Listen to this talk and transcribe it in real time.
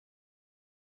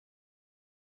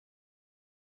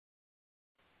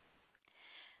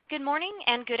Good morning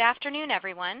and good afternoon,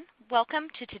 everyone. Welcome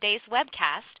to today's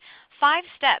webcast, 5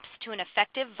 Steps to an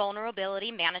Effective Vulnerability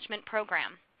Management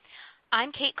Program.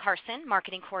 I'm Kate Carson,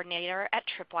 Marketing Coordinator at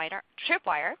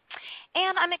Tripwire,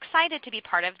 and I'm excited to be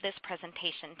part of this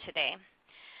presentation today.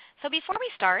 So before we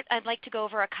start, I'd like to go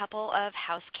over a couple of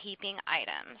housekeeping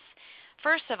items.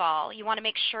 First of all, you want to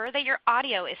make sure that your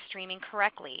audio is streaming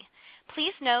correctly.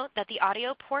 Please note that the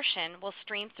audio portion will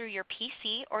stream through your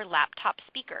PC or laptop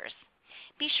speakers.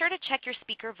 Be sure to check your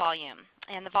speaker volume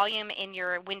and the volume in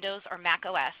your Windows or Mac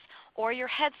OS or your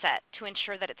headset to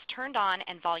ensure that it's turned on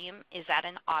and volume is at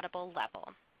an audible level.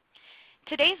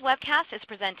 Today's webcast is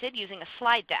presented using a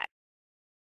slide deck.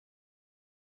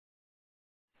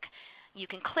 You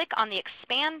can click on the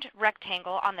expand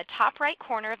rectangle on the top right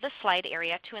corner of the slide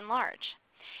area to enlarge.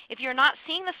 If you're not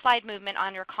seeing the slide movement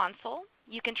on your console,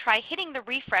 you can try hitting the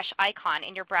refresh icon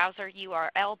in your browser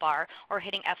URL bar or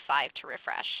hitting F5 to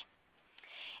refresh.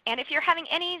 And if you're having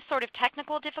any sort of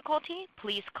technical difficulty,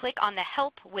 please click on the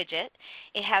Help widget.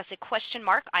 It has a question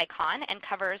mark icon and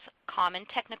covers common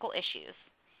technical issues.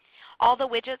 All the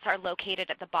widgets are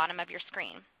located at the bottom of your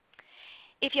screen.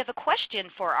 If you have a question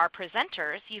for our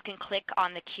presenters, you can click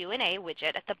on the Q&A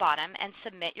widget at the bottom and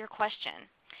submit your question.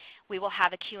 We will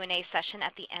have a Q&A session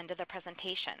at the end of the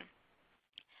presentation.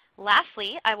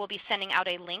 Lastly, I will be sending out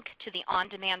a link to the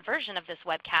on-demand version of this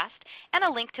webcast and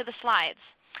a link to the slides.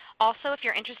 Also, if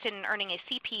you're interested in earning a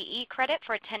CPE credit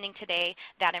for attending today,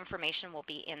 that information will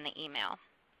be in the email.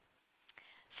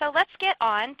 So let's get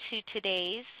on to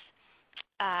today's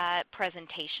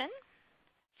presentation.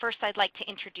 First, I'd like to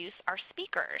introduce our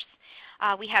speakers.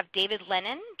 We have David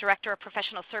Lennon, Director of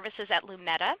Professional Services at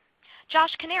Lumeta,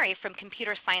 Josh Canary from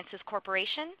Computer Sciences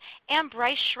Corporation, and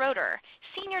Bryce Schroeder,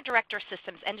 Senior Director of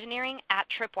Systems Engineering at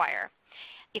Tripwire.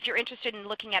 If you're interested in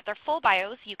looking at their full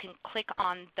bios, you can click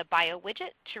on the bio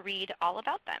widget to read all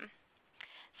about them.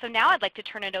 So now I'd like to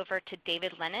turn it over to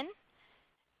David Lennon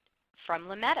from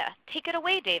Lumeta. Take it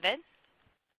away, David.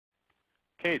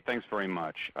 Kate, thanks very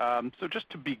much. So just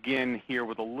to begin here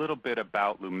with a little bit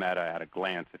about Lumeta at a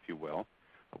glance, if you will,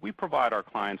 we provide our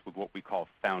clients with what we call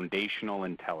foundational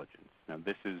intelligence. Now,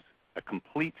 this is a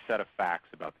complete set of facts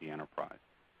about the enterprise.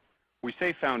 We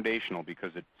say foundational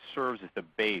because it serves as the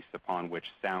base upon which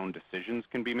sound decisions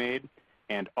can be made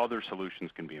and other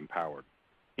solutions can be empowered.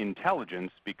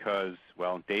 Intelligence because,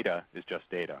 well, data is just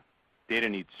data. Data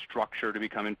needs structure to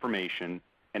become information,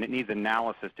 and it needs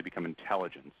analysis to become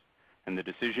intelligence. And the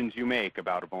decisions you make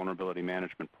about a vulnerability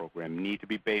management program need to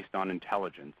be based on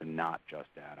intelligence and not just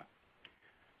data.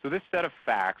 So this set of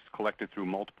facts collected through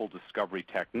multiple discovery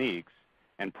techniques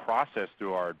and processed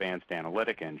through our advanced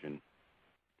analytic engine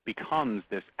becomes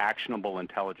this actionable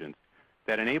intelligence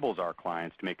that enables our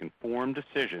clients to make informed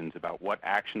decisions about what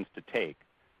actions to take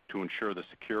to ensure the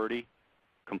security,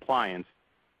 compliance,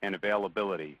 and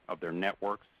availability of their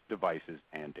networks, devices,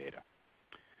 and data.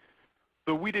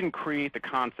 So we didn't create the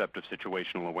concept of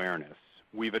situational awareness.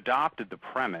 We've adopted the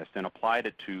premise and applied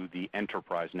it to the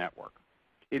enterprise network.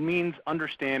 It means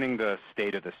understanding the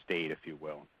state of the state, if you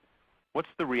will. What's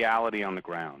the reality on the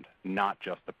ground, not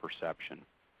just the perception?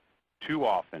 Too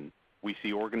often, we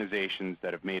see organizations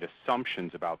that have made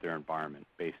assumptions about their environment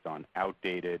based on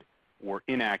outdated or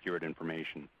inaccurate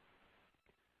information.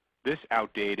 This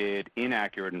outdated,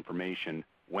 inaccurate information,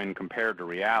 when compared to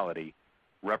reality,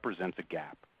 represents a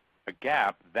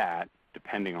gap that,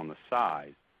 depending on the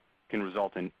size, can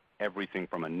result in everything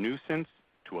from a nuisance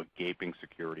to a gaping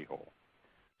security hole.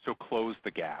 So close the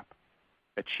gap.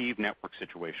 Achieve network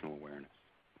situational awareness.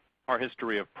 Our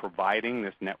history of providing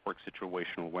this network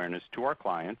situational awareness to our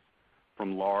clients,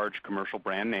 from large commercial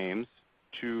brand names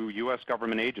to U.S.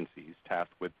 government agencies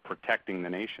tasked with protecting the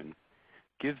nation,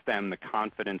 gives them the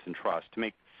confidence and trust to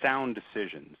make sound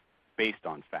decisions based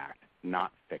on fact,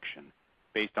 not fiction,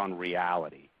 based on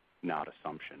reality, not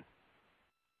assumption.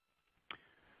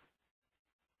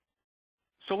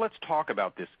 So let's talk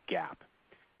about this gap.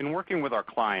 In working with our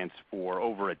clients for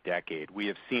over a decade, we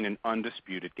have seen an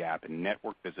undisputed gap in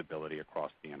network visibility across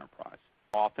the enterprise,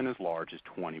 often as large as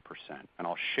 20%. And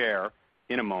I'll share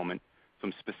in a moment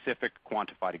some specific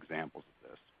quantified examples of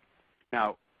this.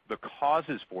 Now, the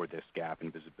causes for this gap in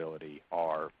visibility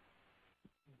are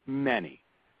many,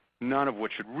 none of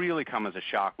which should really come as a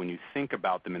shock when you think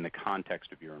about them in the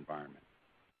context of your environment.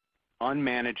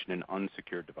 Unmanaged and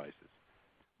unsecured devices.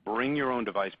 Bring your own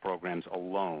device programs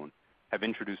alone have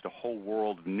introduced a whole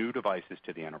world of new devices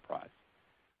to the enterprise.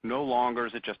 No longer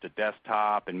is it just a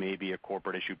desktop and maybe a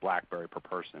corporate issue BlackBerry per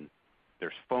person.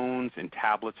 There's phones and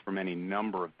tablets from any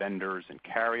number of vendors and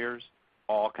carriers,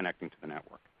 all connecting to the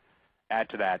network. Add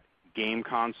to that game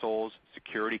consoles,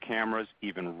 security cameras,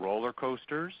 even roller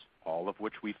coasters, all of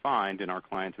which we find in our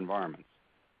clients' environments.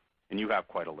 And you have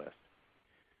quite a list.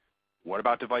 What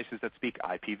about devices that speak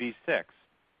IPv6? It's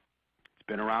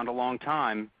been around a long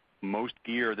time. Most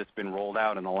gear that's been rolled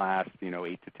out in the last 8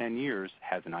 to 10 years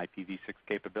has an IPv6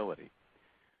 capability.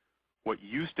 What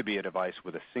used to be a device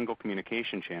with a single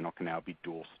communication channel can now be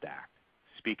dual stacked,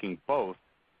 speaking both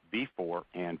v4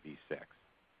 and v6.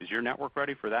 Is your network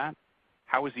ready for that?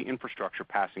 How is the infrastructure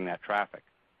passing that traffic?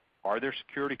 Are there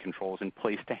security controls in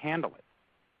place to handle it?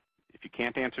 If you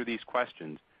can't answer these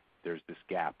questions, there's this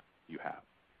gap you have.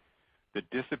 The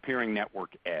disappearing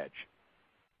network edge.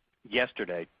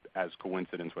 Yesterday, as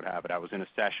coincidence would have it, I was in a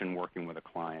session working with a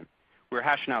client. We were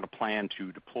hashing out a plan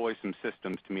to deploy some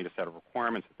systems to meet a set of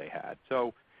requirements that they had.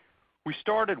 So we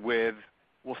started with,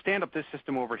 we'll stand up this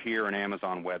system over here in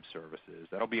Amazon Web Services.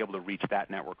 That'll be able to reach that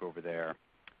network over there.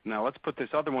 Now let's put this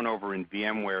other one over in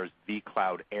VMware's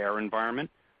vCloud Air environment,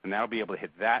 and that'll be able to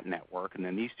hit that network. And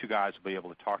then these two guys will be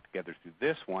able to talk together through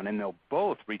this one, and they'll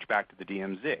both reach back to the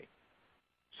DMZ.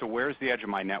 So where's the edge of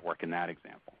my network in that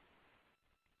example?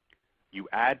 You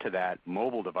add to that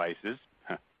mobile devices,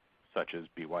 such as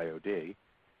BYOD,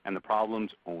 and the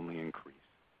problems only increase.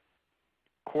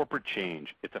 Corporate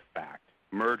change, it's a fact.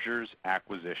 Mergers,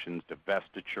 acquisitions,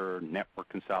 divestiture, network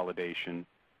consolidation,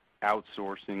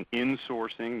 outsourcing,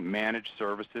 insourcing, managed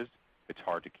services, it's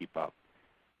hard to keep up.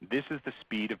 This is the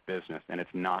speed of business, and it's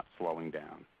not slowing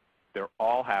down. They're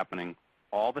all happening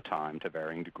all the time to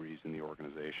varying degrees in the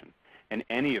organization. And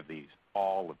any of these,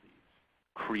 all of these,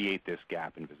 create this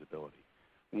gap in visibility,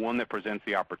 one that presents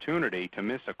the opportunity to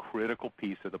miss a critical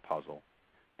piece of the puzzle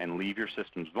and leave your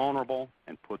systems vulnerable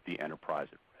and put the enterprise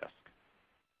at risk.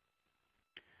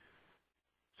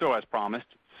 So as promised,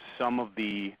 some of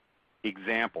the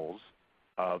examples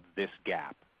of this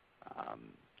gap.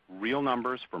 Real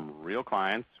numbers from real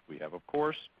clients. We have, of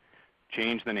course,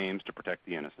 changed the names to protect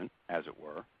the innocent, as it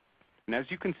were. And as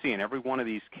you can see, in every one of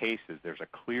these cases, there's a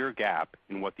clear gap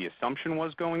in what the assumption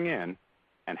was going in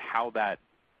and how that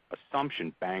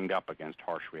assumption banged up against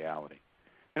harsh reality.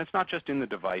 And it's not just in the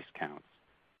device counts.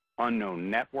 Unknown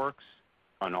networks,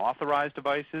 unauthorized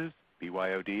devices,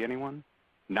 BYOD anyone?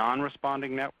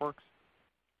 Non-responding networks?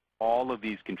 All of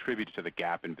these contribute to the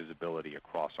gap in visibility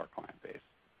across our client base,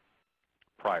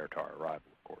 prior to our arrival,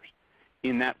 of course.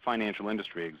 In that financial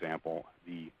industry example,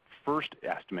 the first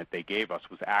estimate they gave us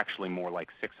was actually more like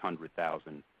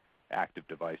 600,000 active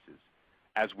devices.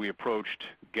 As we approached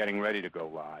getting ready to go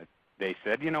live, they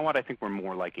said, you know what, I think we're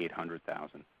more like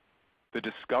 800,000. The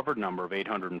discovered number of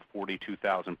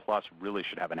 842,000 plus really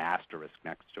should have an asterisk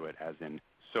next to it, as in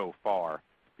so far,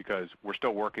 because we're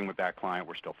still working with that client,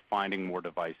 we're still finding more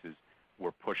devices,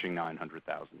 we're pushing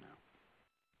 900,000 now.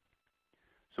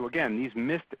 So again, these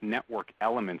missed network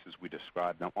elements, as we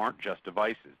described them, aren't just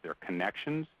devices. They're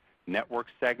connections, network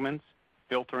segments,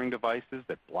 filtering devices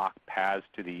that block paths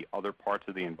to the other parts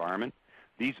of the environment.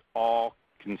 These all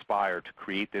conspire to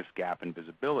create this gap in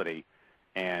visibility,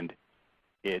 and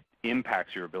it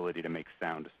impacts your ability to make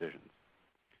sound decisions.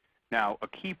 Now, a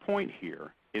key point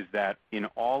here is that in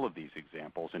all of these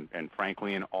examples, and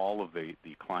frankly in all of the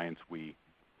clients we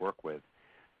work with,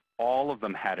 all of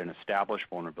them had an established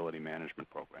vulnerability management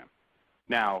program.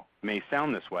 Now, it may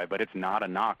sound this way, but it's not a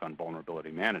knock on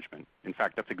vulnerability management. In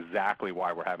fact, that's exactly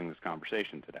why we're having this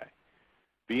conversation today.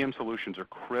 VM solutions are a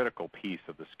critical piece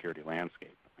of the security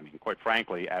landscape. I mean, quite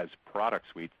frankly, as product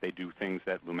suites, they do things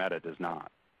that Lumeta does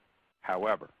not.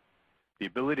 However, the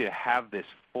ability to have this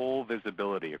full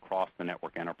visibility across the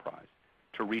network enterprise,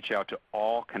 to reach out to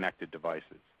all connected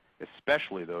devices,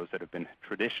 especially those that have been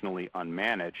traditionally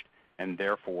unmanaged and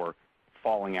therefore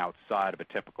falling outside of a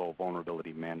typical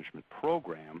vulnerability management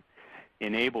program,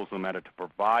 enables Lumeta to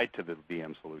provide to the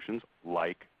VM solutions,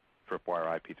 like Tripwire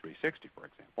IP360, for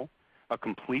example, a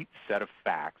complete set of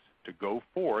facts to go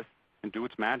forth and do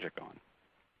its magic on.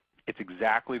 It's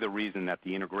exactly the reason that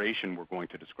the integration we're going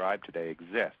to describe today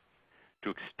exists,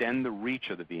 to extend the reach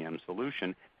of the VM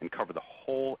solution and cover the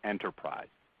whole enterprise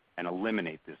and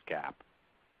eliminate this gap.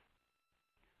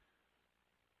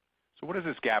 So what does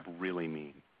this gap really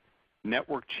mean?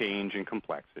 Network change and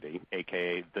complexity,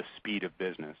 aka the speed of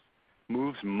business,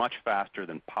 moves much faster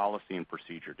than policy and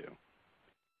procedure do.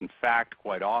 In fact,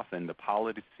 quite often, the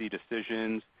policy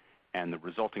decisions and the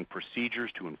resulting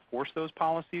procedures to enforce those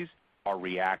policies are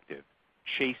reactive,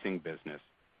 chasing business,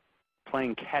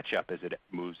 playing catch-up as it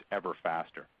moves ever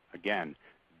faster. Again,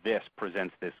 this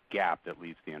presents this gap that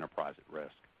leaves the enterprise at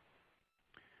risk.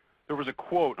 There was a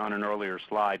quote on an earlier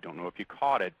slide, don't know if you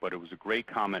caught it, but it was a great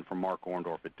comment from Mark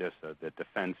Orndorff at DISA, the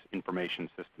Defense Information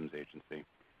Systems Agency.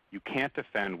 You can't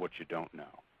defend what you don't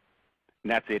know.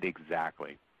 And that's it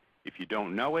exactly. If you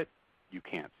don't know it, you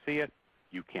can't see it,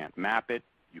 you can't map it,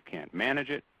 you can't manage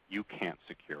it, you can't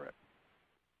secure it.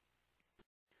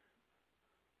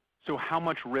 So how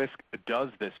much risk does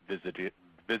this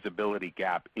visibility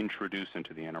gap introduce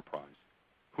into the enterprise?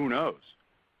 Who knows?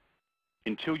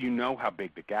 Until you know how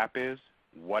big the gap is,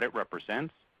 what it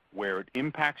represents, where it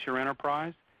impacts your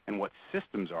enterprise, and what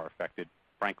systems are affected,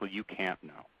 frankly, you can't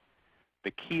know.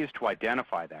 The key is to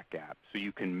identify that gap so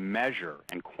you can measure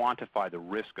and quantify the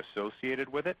risk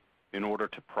associated with it in order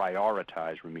to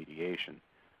prioritize remediation.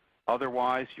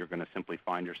 Otherwise, you're going to simply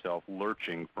find yourself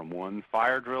lurching from one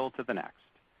fire drill to the next.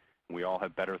 We all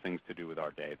have better things to do with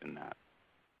our day than that.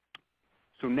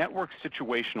 So network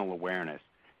situational awareness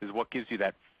is what gives you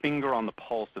that finger on the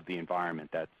pulse of the environment,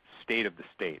 that state of the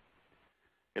state.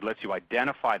 It lets you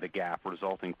identify the gap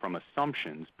resulting from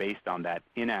assumptions based on that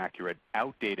inaccurate,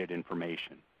 outdated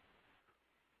information.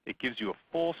 It gives you a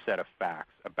full set of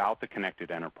facts about the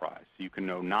connected enterprise, so you can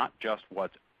know not just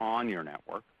what's on your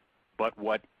network, but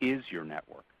what is your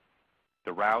network.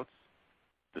 The routes,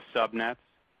 the subnets,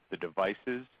 the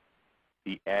devices,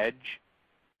 the edge,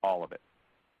 all of it.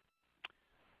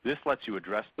 This lets you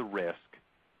address the risk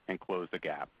and close the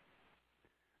gap.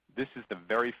 This is the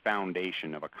very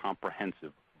foundation of a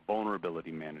comprehensive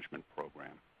vulnerability management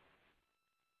program.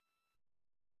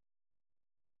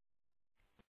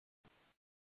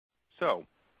 So,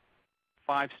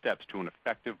 5 steps to an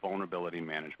effective vulnerability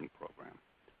management program.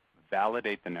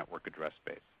 Validate the network address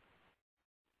space.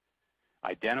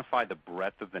 Identify the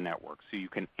breadth of the network so you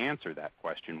can answer that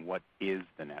question, what is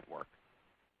the network?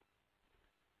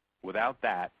 Without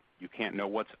that, you can't know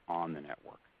what's on the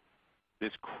network.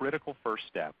 This critical first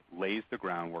step lays the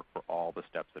groundwork for all the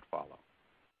steps that follow.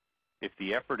 If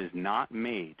the effort is not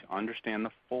made to understand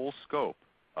the full scope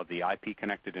of the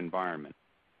IP-connected environment,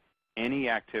 any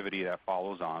activity that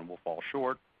follows on will fall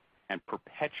short and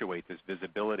perpetuate this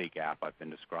visibility gap I've been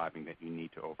describing that you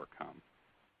need to overcome.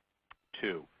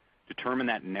 2, determine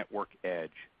that network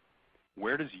edge.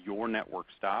 Where does your network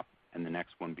stop and the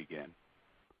next one begin?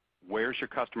 Where's your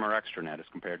customer extranet as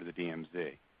compared to the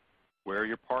DMZ? Where are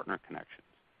your partner connections?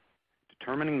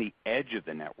 Determining the edge of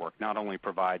the network not only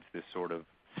provides this sort of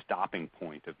stopping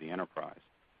point of the enterprise,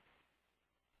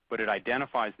 but it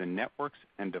identifies the networks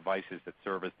and devices that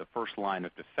serve as the first line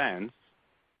of defense,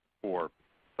 or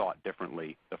thought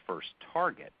differently, the first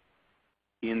target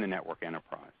in the network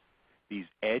enterprise. These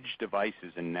edge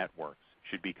devices and networks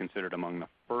should be considered among the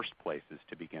first places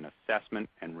to begin assessment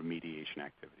and remediation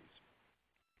activities.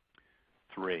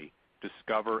 3,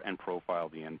 discover and profile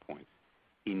the endpoints.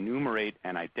 Enumerate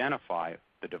and identify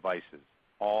the devices,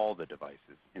 all the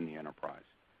devices in the enterprise,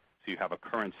 so you have a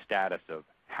current status of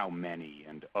how many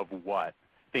and of what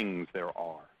things there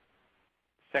are.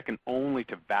 Second only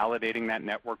to validating that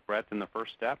network breadth in the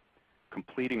first step,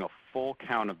 completing a full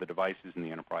count of the devices in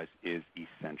the enterprise is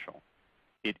essential.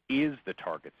 It is the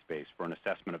target space for an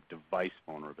assessment of device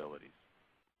vulnerabilities.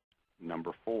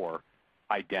 Number 4,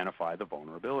 identify the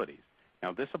vulnerabilities.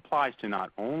 Now, this applies to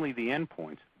not only the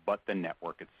endpoints, but the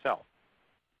network itself.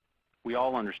 We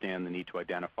all understand the need to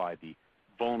identify the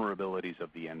vulnerabilities of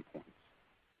the endpoints.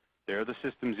 They're the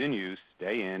systems in use,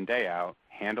 day in, day out,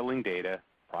 handling data,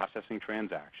 processing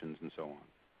transactions, and so on.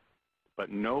 But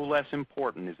no less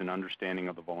important is an understanding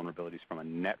of the vulnerabilities from a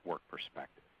network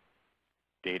perspective.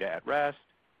 Data at rest,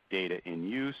 data in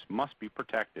use must be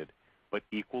protected, but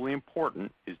equally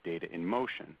important is data in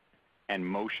motion, and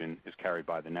motion is carried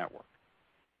by the network.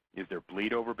 Is there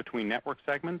bleed over between network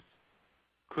segments?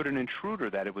 Could an intruder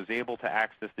that it was able to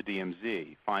access the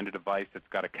DMZ find a device that's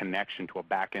got a connection to a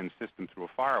back-end system through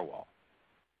a firewall?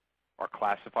 Are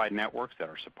classified networks that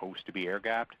are supposed to be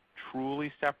air-gapped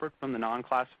truly separate from the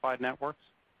non-classified networks?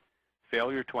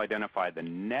 Failure to identify the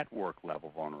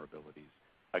network-level vulnerabilities,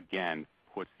 again,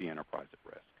 puts the enterprise at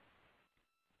risk.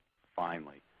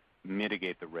 Finally,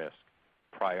 mitigate the risk.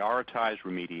 Prioritize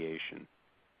remediation.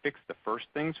 Fix the first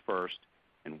things first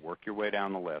and work your way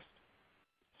down the list.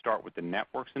 Start with the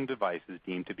networks and devices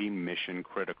deemed to be mission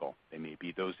critical. They may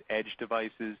be those edge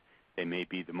devices. They may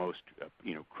be the most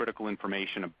critical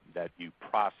information that you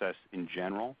process in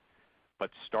general.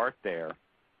 But start there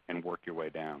and work your way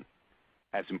down.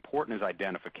 As important as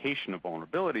identification of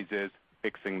vulnerabilities is,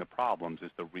 fixing the problems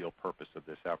is the real purpose of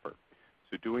this effort.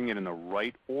 So doing it in the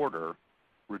right order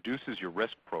reduces your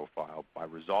risk profile by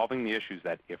resolving the issues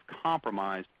that, if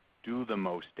compromised, do the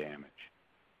most damage.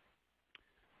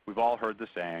 We've all heard the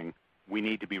saying, we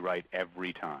need to be right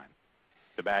every time.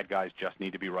 The bad guys just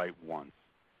need to be right once.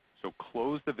 So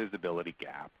close the visibility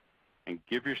gap and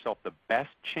give yourself the best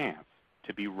chance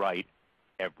to be right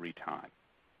every time.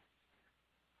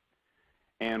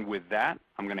 And with that,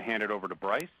 I'm going to hand it over to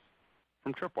Bryce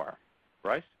from Tripwire.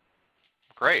 Bryce?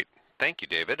 Great. Thank you,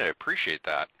 David. I appreciate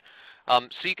that. So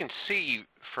you can see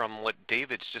from what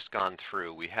David's just gone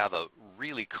through, we have a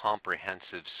really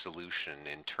comprehensive solution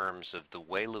in terms of the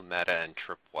way Lumeta and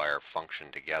Tripwire function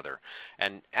together.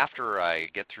 And after I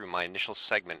get through my initial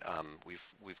segment,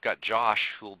 we've got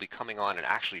Josh who will be coming on and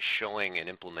actually showing an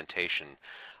implementation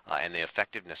and the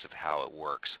effectiveness of how it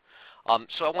works.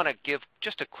 So I want to give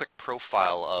just a quick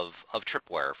profile of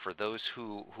Tripwire for those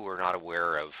who are not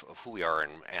aware of who we are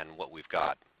and what we've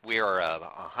got. We are a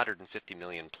 150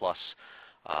 million plus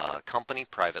company,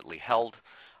 privately held.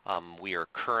 We are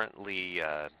currently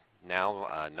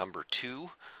now number 2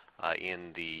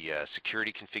 in the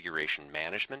security configuration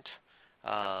management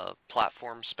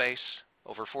platform space,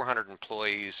 over 400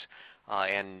 employees,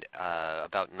 and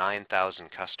about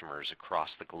 9,000 customers across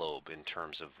the globe in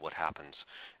terms of what happens.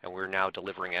 And we're now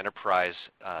delivering enterprise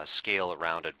scale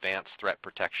around advanced threat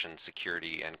protection,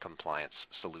 security, and compliance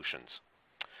solutions.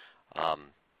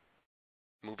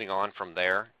 Moving on from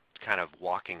there, kind of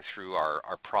walking through our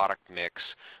product mix.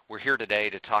 We're here today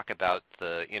to talk about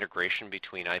the integration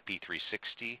between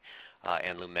IP360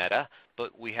 and Lumeta,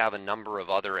 but we have a number of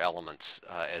other elements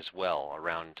as well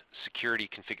around security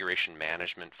configuration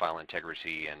management, file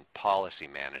integrity, and policy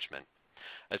management,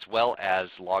 as well as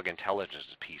log intelligence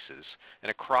pieces. And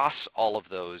across all of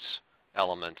those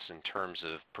elements in terms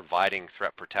of providing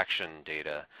threat protection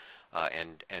data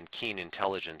and keen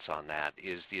intelligence on that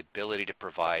is the ability to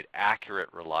provide accurate,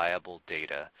 reliable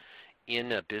data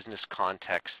in a business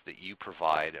context that you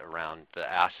provide around the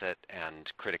asset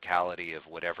and criticality of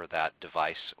whatever that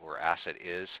device or asset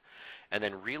is, and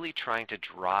then really trying to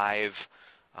drive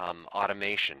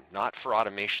automation, not for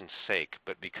automation's sake,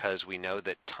 but because we know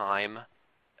that time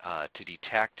to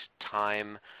detect,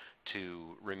 time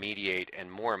to remediate,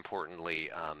 and more importantly,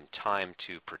 time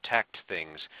to protect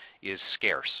things is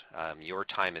scarce. Your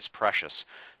time is precious,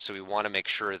 so we want to make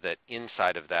sure that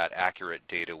inside of that accurate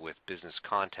data with business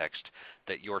context,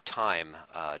 that your time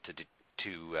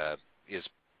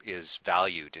is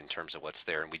valued in terms of what's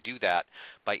there. And we do that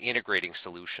by integrating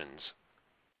solutions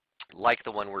like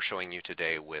the one we're showing you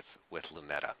today with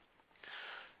Lumeta.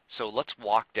 So let's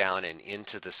walk down and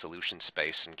into the solution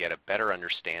space and get a better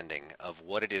understanding of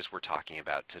what it is we're talking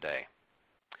about today.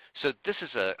 So this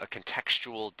is a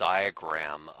contextual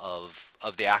diagram of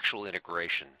the actual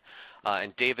integration.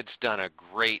 And David's done a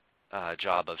great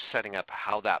job of setting up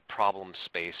how that problem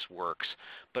space works.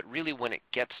 But really when it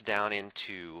gets down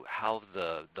into how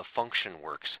the function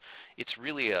works, it's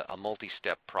really a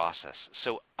multi-step process.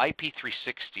 So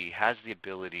IP360 has the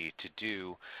ability to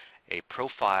do a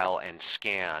profile and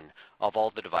scan of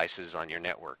all the devices on your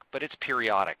network, but it's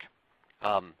periodic.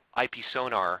 IP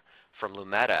Sonar from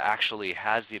Lumeta actually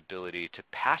has the ability to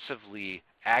passively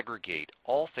aggregate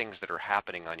all things that are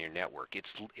happening on your network.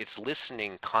 It's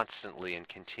listening constantly and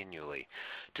continually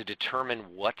to determine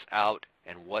what's out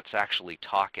and what's actually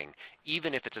talking,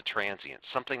 even if it's a transient,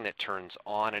 something that turns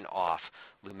on and off.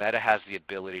 Lumeta has the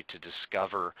ability to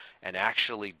discover and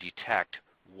actually detect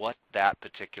what that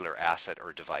particular asset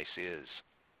or device is.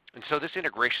 And so this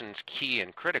integration is key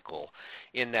and critical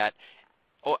in that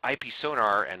IP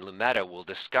Sonar and Lumeta will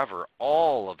discover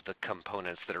all of the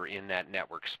components that are in that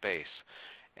network space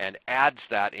and adds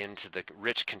that into the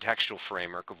rich contextual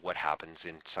framework of what happens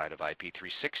inside of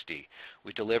IP360.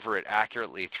 We deliver it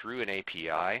accurately through an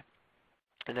API,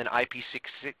 and then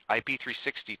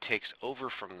IP360 takes over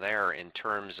from there in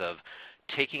terms of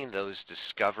taking those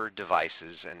discovered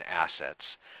devices and assets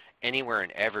anywhere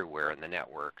and everywhere in the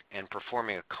network and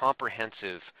performing a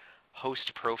comprehensive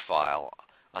host profile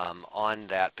on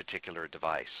that particular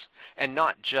device. And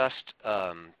not just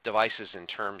devices in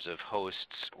terms of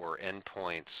hosts or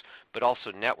endpoints, but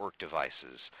also network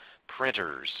devices,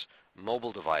 printers,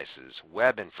 mobile devices,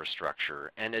 web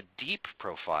infrastructure, and a deep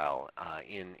profile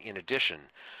in addition,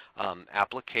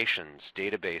 applications,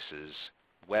 databases,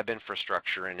 web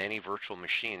infrastructure, and any virtual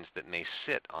machines that may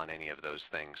sit on any of those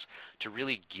things to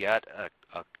really get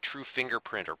a true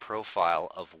fingerprint or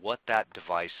profile of what that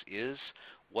device is,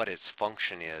 what its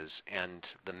function is, and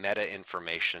the meta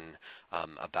information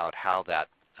about how that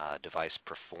device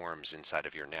performs inside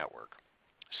of your network.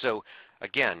 So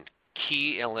again,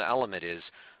 key element is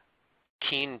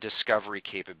keen discovery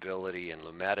capability in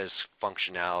Lumeta's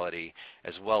functionality,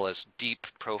 as well as deep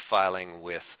profiling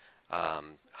with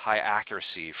high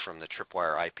accuracy from the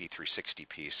Tripwire IP360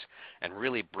 piece, and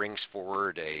really brings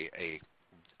forward a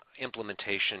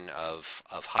implementation of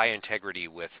high integrity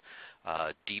with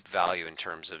deep value in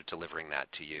terms of delivering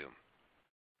that to you.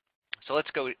 So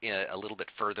let's go a little bit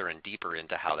further and deeper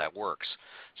into how that works.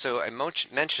 So I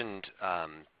mentioned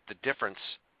the difference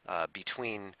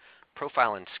between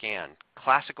profile and scan.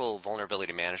 Classical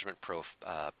vulnerability management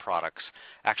products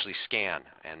actually scan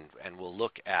and will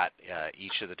look at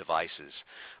each of the devices.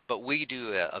 But we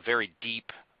do a very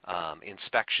deep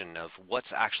inspection of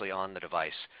what's actually on the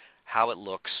device, how it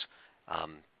looks,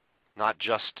 not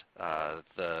just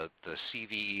the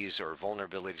CVEs or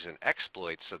vulnerabilities and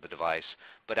exploits of the device,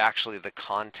 but actually the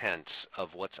contents of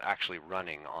what's actually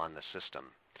running on the system.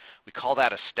 We call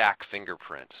that a stack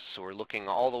fingerprint. So we're looking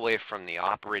all the way from the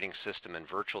operating system and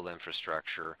virtual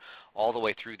infrastructure all the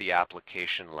way through the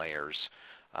application layers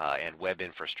and web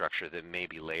infrastructure that may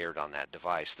be layered on that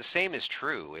device. The same is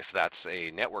true if that's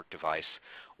a network device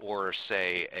or,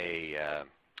 say, a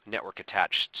network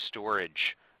attached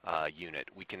storage unit.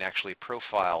 We can actually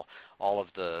profile all of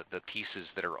the pieces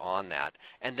that are on that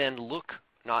and then look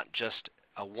not just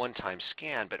a one-time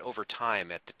scan, but over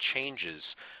time at the changes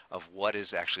of what is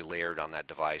actually layered on that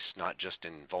device, not just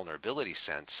in vulnerability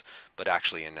sense, but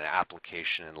actually in the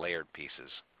application and layered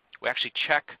pieces. We actually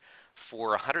check for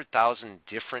 100,000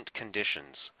 different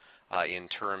conditions in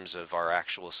terms of our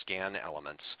actual scan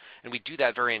elements, and we do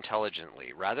that very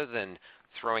intelligently. Rather than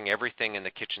throwing everything in the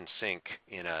kitchen sink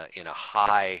in a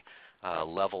high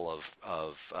level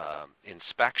of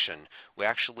inspection, we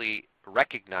actually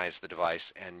recognize the device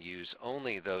and use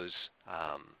only those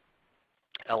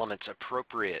elements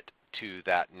appropriate to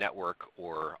that network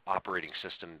or operating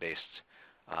system based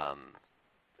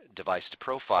device to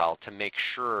profile to make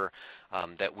sure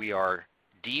that we are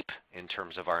deep in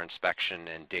terms of our inspection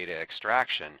and data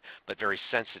extraction, but very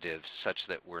sensitive such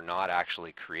that we're not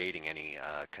actually creating any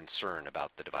concern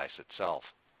about the device itself.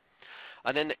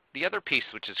 And then the other piece,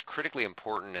 which is critically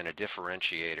important and a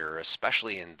differentiator,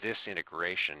 especially in this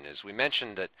integration, is we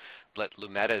mentioned that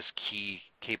Lumeta's key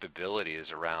capability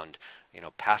is around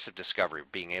passive discovery,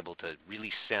 being able to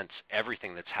really sense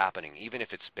everything that's happening, even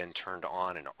if it's been turned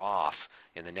on and off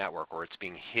in the network or it's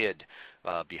being hid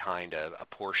behind a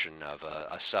portion of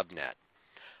a subnet.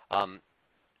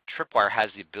 Tripwire has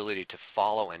the ability to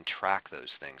follow and track those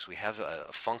things. We have a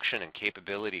function and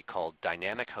capability called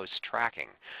dynamic host tracking.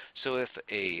 So if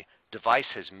a device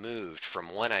has moved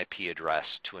from one IP address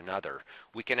to another,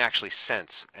 we can actually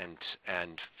sense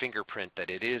and fingerprint that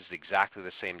it is exactly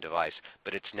the same device,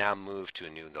 but it's now moved to a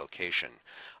new location,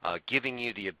 giving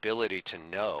you the ability to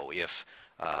know if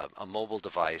a mobile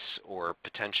device or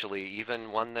potentially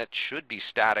even one that should be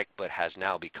static but has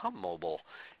now become mobile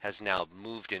has now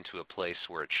moved into a place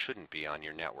where it shouldn't be on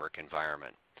your network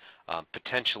environment,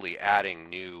 potentially adding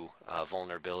new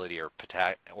vulnerability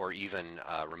or even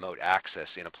remote access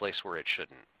in a place where it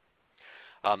shouldn't.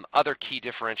 Other key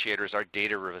differentiators are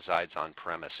data resides on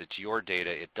premise. It's your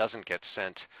data. It doesn't get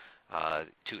sent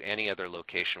to any other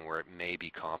location where it may be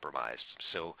compromised.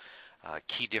 So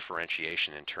key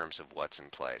differentiation in terms of what's in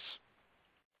place.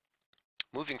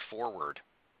 Moving forward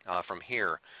from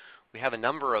here, we have a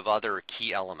number of other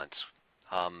key elements.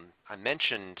 I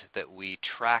mentioned that we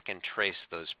track and trace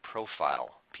those profile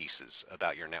pieces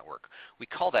about your network. We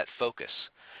call that focus.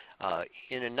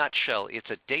 In a nutshell, it's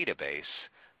a database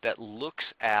that looks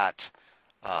at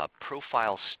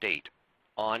profile state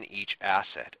on each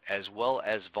asset, as well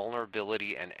as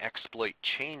vulnerability and exploit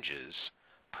changes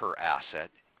per asset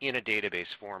in a database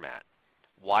format.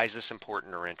 Why is this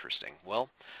important or interesting? Well,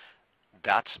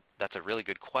 that's a really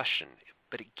good question,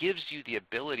 but it gives you the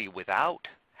ability, without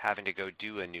having to go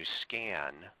do a new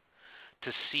scan,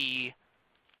 to see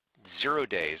 0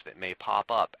 days that may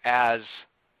pop up as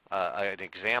an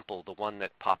example, the one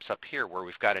that pops up here where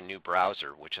we've got a new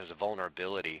browser which has a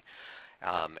vulnerability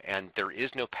and there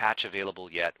is no patch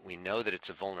available yet. We know that it's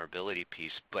a vulnerability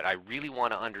piece, but I really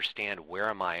want to understand where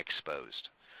am I exposed.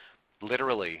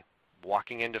 Literally,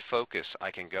 walking into Focus,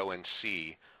 I can go and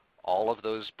see all of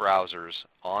those browsers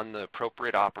on the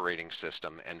appropriate operating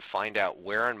system and find out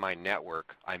where in my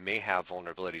network I may have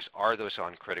vulnerabilities. Are those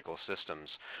on critical systems,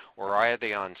 or are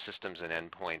they on systems and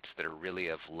endpoints that are really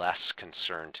of less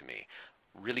concern to me?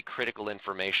 Really critical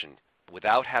information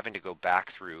without having to go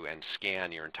back through and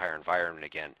scan your entire environment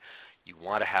again. You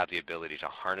want to have the ability to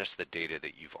harness the data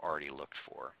that you've already looked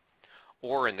for.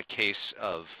 Or in the case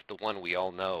of the one we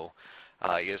all know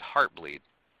is Heartbleed.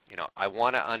 I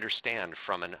want to understand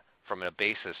from a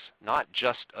basis not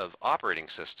just of operating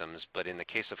systems, but in the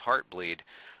case of Heartbleed,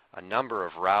 a number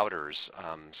of routers,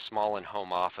 small and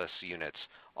home office units,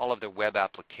 all of the web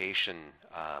application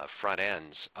front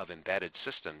ends of embedded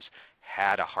systems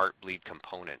had a Heartbleed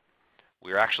component.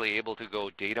 We were actually able to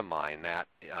go data mine that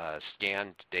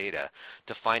scanned data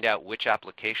to find out which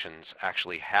applications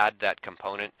actually had that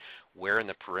component, where in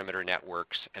the perimeter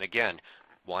networks, and again,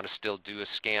 want to still do a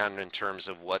scan in terms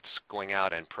of what's going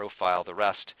out and profile the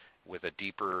rest with a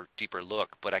deeper look,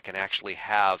 but I can actually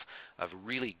have a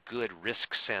really good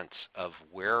risk sense of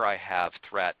where I have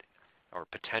threat or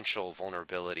potential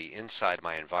vulnerability inside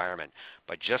my environment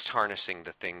by just harnessing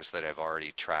the things that I've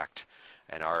already tracked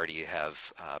and already have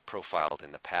profiled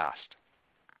in the past.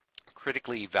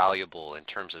 Critically valuable in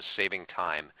terms of saving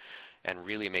time and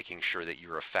really making sure that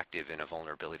you're effective in a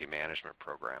vulnerability management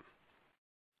program.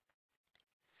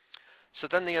 So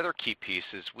then the other key piece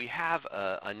is we have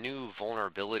a new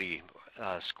vulnerability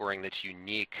scoring that's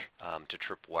unique to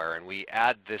Tripwire, and we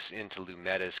add this into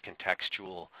Lumeta's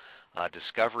contextual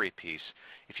discovery piece.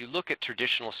 If you look at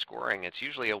traditional scoring, it's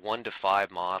usually a 1 to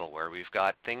 5 model where we've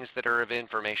got things that are of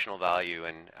informational value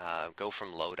and go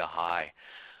from low to high.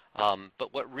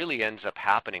 But what really ends up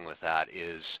happening with that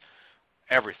is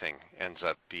everything ends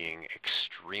up being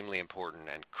extremely important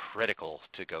and critical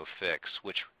to go fix,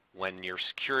 which when your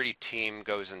security team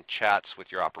goes and chats with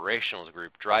your operational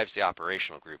group, drives the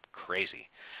operational group crazy.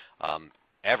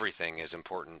 Everything is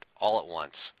important all at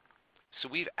once. So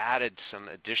we've added some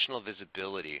additional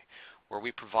visibility where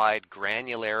we provide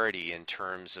granularity in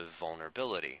terms of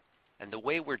vulnerability. And the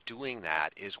way we're doing that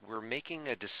is we're making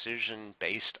a decision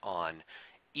based on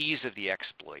ease of the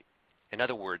exploit. In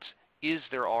other words, is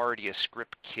there already a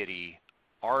script kiddie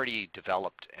already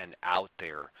developed and out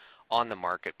there on the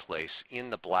marketplace in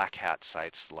the black hat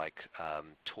sites like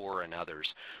Tor and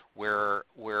others where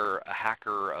a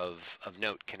hacker of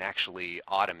note can actually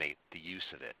automate the use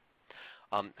of it.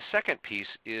 The second piece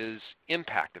is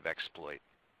impact of exploit.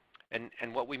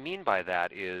 And what we mean by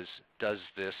that is, does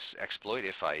this exploit,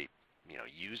 if I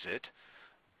use it,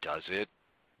 does it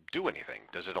do anything?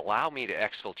 Does it allow me to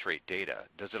exfiltrate data?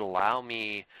 Does it allow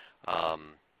me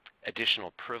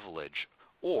additional privilege?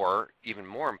 Or, even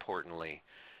more importantly,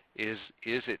 is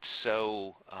it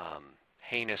so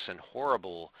heinous and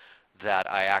horrible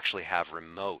that I actually have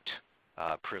remote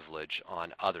privilege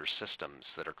on other systems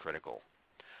that are critical?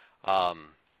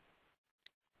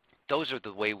 Those are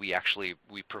the way we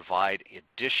provide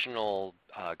additional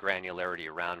granularity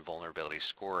around vulnerability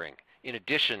scoring. In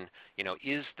addition,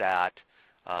 is that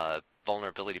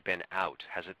vulnerability been out?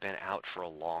 Has it been out for a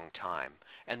long time?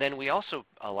 And then we also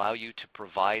allow you to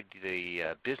provide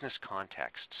the business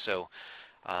context. So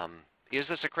is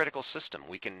this a critical system?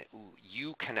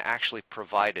 You can actually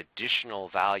provide additional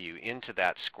value into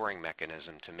that scoring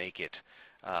mechanism to make it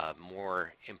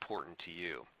more important to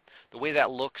you. The way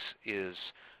that looks is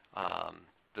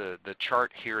the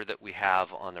chart here that we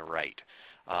have on the right.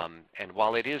 And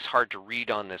while it is hard to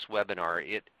read on this webinar,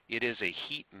 it is a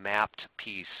heat mapped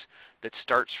piece that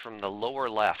starts from the lower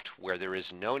left where there is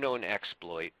no known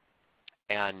exploit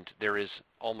and there is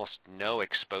almost no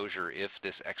exposure if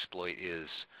this exploit is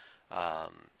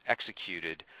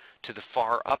executed, to the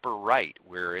far upper right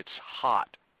where it's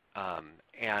hot.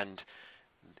 And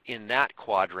in that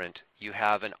quadrant you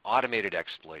have an automated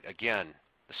exploit. Again,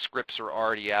 the scripts are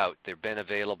already out, they've been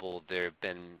available, they've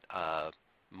been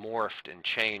morphed and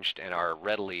changed and are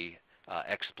readily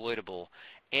exploitable,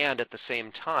 and at the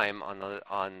same time on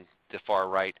the far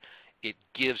right it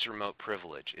gives remote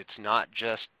privilege. It's not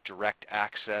just direct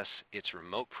access, it's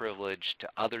remote privilege to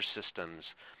other systems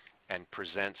and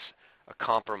presents a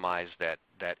compromise that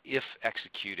if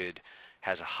executed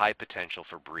has a high potential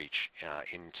for breach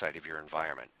inside of your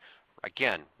environment.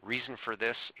 Again, reason for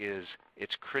this is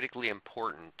it's critically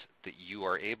important that you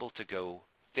are able to go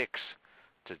fix,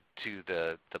 to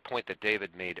the point that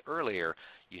David made earlier,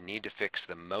 you need to fix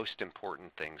the most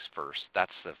important things first.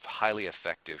 That's the highly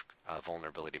effective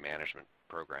vulnerability management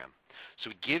program.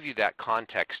 So we give you that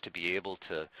context to be able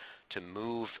to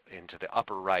move into the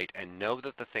upper right and know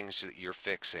that the things that you're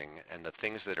fixing and the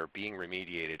things that are being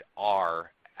remediated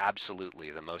are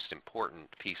absolutely the most important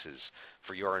pieces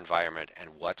for your environment and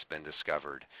what's been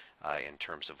discovered in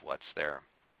terms of what's there.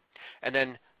 And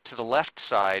then to the left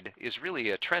side is really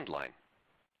a trend line.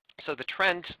 So the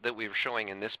trend that we were showing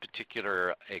in this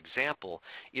particular example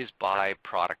is by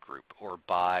product group or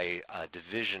by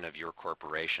division of your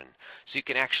corporation. So you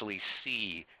can actually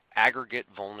see aggregate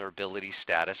vulnerability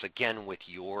status, again with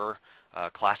your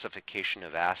classification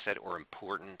of asset or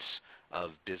importance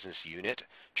of business unit,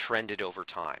 trended over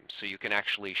time. So you can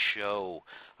actually show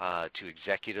to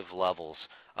executive levels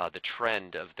the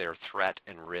trend of their threat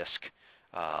and risk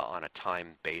on a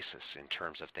time basis in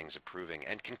terms of things improving,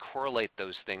 and can correlate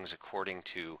those things according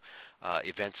to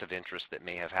events of interest that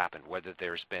may have happened, whether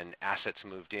there's been assets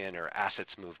moved in or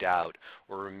assets moved out,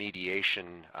 or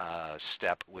remediation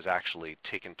step was actually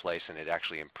taken place and it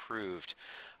actually improved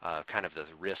kind of the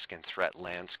risk and threat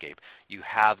landscape, you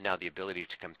have now the ability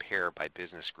to compare by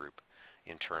business group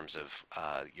in terms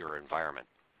of your environment.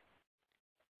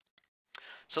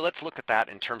 So let's look at that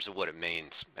in terms of what it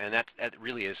means. And that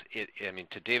really is, I mean,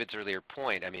 to David's earlier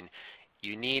point, I mean,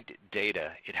 you need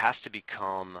data. It has to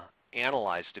become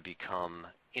analyzed to become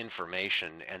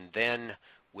information, and then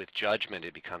with judgment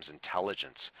it becomes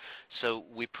intelligence. So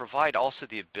we provide also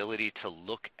the ability to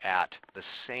look at the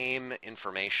same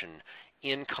information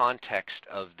in context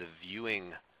of the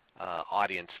viewing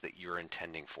audience that you're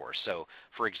intending for. So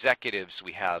for executives,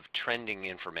 we have trending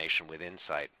information with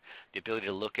Insight, the ability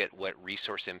to look at what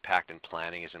resource impact and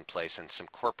planning is in place, and some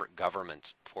corporate governance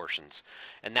portions.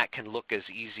 And that can look as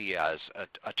easy as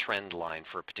a trend line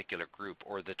for a particular group,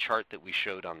 or the chart that we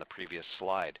showed on the previous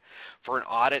slide. For an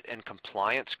audit and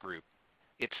compliance group,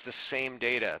 it's the same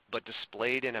data, but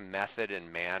displayed in a method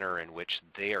and manner in which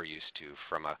they are used to,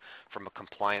 from a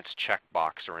compliance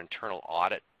checkbox or internal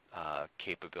audit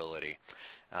capability,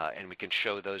 and we can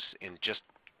show those in just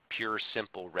pure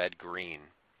simple red green.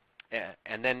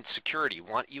 And then security,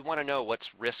 you want to know what's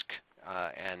risk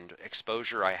and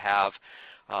exposure I have.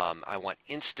 I want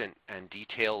instant and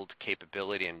detailed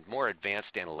capability and more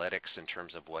advanced analytics in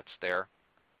terms of what's there.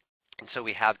 And so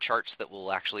we have charts that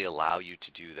will actually allow you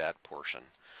to do that portion.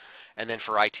 And then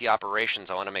for IT operations,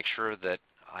 I want to make sure that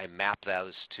I map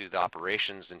those to the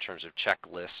operations in terms of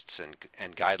checklists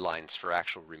and guidelines for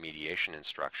actual remediation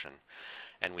instruction.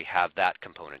 And we have that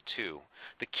component too.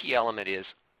 The key element is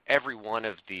every one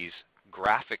of these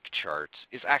graphic charts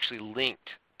is actually linked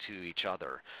to each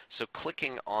other. So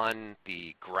clicking on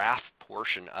the graph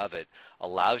portion of it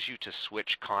allows you to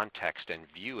switch context and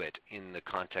view it in the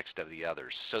context of the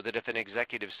others. So that if an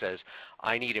executive says,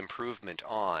 I need improvement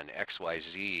on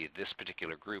XYZ, this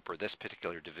particular group or this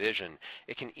particular division,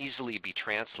 it can easily be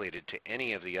translated to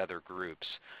any of the other groups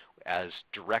as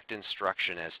direct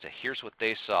instruction as to here's what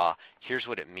they saw, here's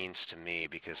what it means to me,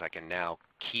 because I can now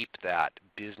keep that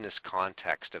business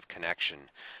context of connection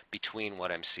between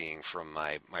what I'm seeing from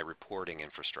my reporting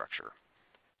infrastructure.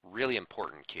 Really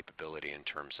important capability in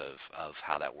terms of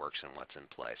how that works and what's in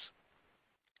place.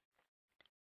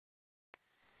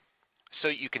 So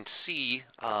you can see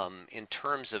in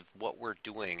terms of what we're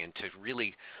doing, and to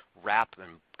really wrap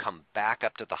and come back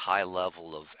up to the high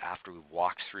level of after we've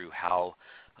walked through how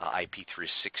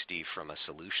IP360 from a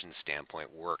solution standpoint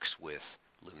works with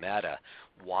Lumeta,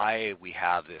 why we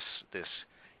have this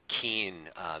keen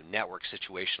network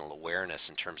situational awareness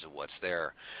in terms of what's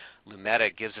there.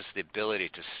 Lumeta gives us the ability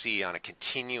to see on a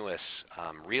continuous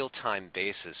real-time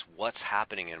basis what's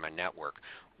happening in my network,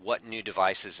 what new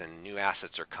devices and new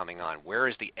assets are coming on, where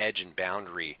is the edge and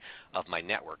boundary of my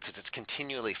network, because it's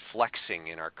continually flexing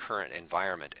in our current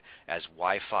environment as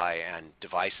Wi-Fi and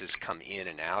devices come in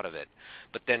and out of it.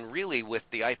 But then really with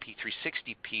the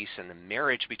IP360 piece and the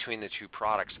marriage between the two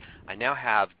products, I now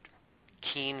have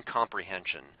keen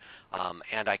comprehension.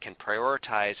 And I can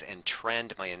prioritize and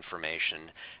trend my information.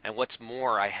 And what's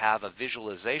more, I have a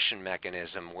visualization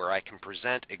mechanism where I can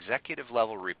present executive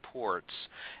level reports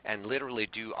and literally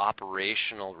do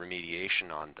operational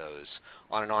remediation on those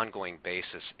on an ongoing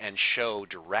basis, and show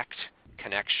direct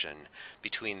connection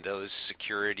between those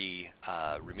security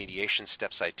remediation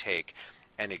steps I take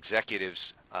and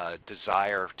executives'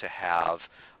 desire to have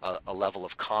a level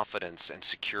of confidence and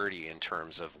security in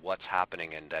terms of what's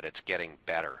happening and that it's getting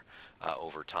better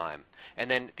over time. And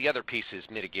then the other piece is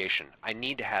mitigation. I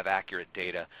need to have accurate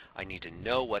data, I need to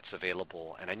know what's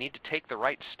available, and I need to take the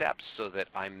right steps so that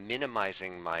I'm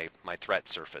minimizing my threat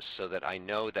surface, so that I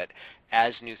know that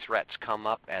as new threats come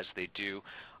up, as they do,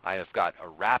 I have got a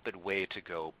rapid way to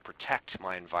go protect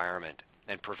my environment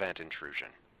and prevent intrusion.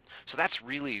 So that's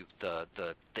really the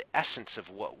essence of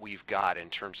what we've got in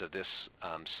terms of this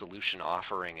solution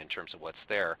offering in terms of what's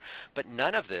there. But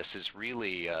none of this is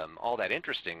really all that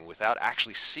interesting without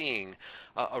actually seeing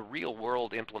a real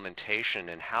world implementation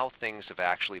and how things have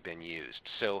actually been used.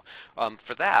 So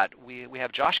for that, we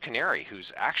have Josh Canary,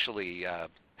 who's actually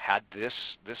had this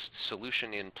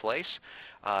solution in place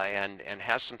and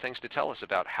has some things to tell us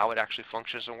about how it actually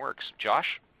functions and works.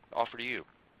 Josh, offer to you.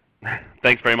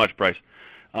 Thanks very much, Bryce.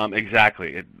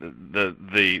 Exactly.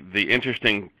 The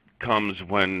interesting comes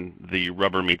when the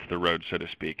rubber meets the road, so to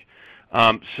speak.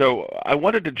 So I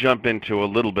wanted to jump into a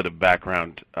little bit of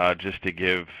background just to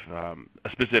give a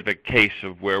specific case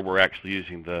of where we're actually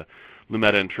using the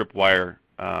Lumeta and Tripwire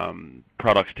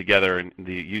products together and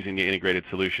using the integrated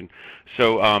solution.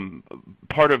 So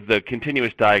part of the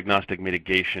continuous diagnostic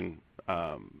mitigation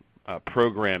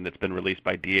program that's been released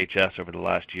by DHS over the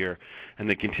last year, and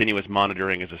the continuous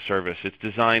monitoring as a service, it's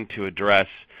designed to address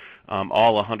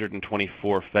all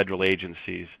 124 federal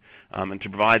agencies, and to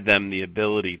provide them the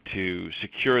ability to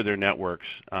secure their networks.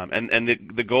 And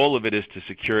the goal of it is to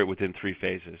secure it within 3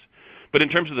 phases. But in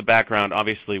terms of the background,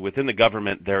 obviously within the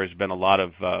government there has been a lot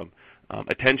of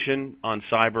attention on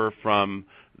cyber from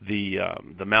the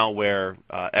malware,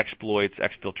 exploits,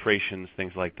 exfiltrations,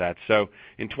 things like that. So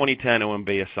in 2010,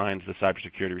 OMB assigns the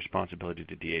cybersecurity responsibility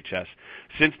to DHS.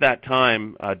 Since that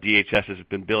time, DHS has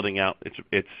been building out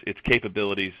its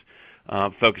capabilities,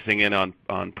 focusing in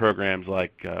on programs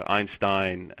like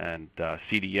Einstein and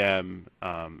CDM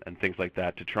and things like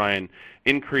that to try and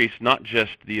increase not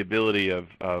just the ability of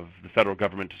the federal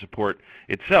government to support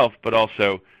itself, but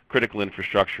also critical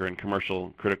infrastructure and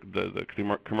the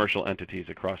commercial entities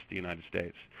across the United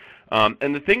States.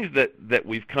 And the things that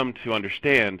we've come to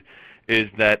understand is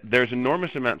that there's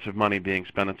enormous amounts of money being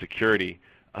spent on security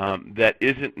that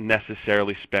isn't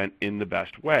necessarily spent in the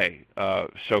best way.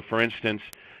 So for instance,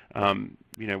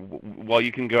 while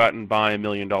you can go out and buy $1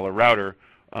 million router,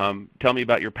 tell me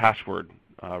about your password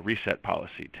reset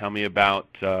policy. Tell me about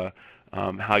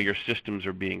how your systems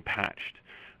are being patched.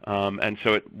 And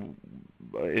so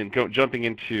jumping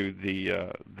into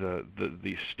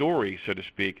the story, so to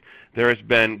speak, there has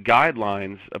been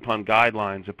guidelines upon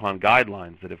guidelines upon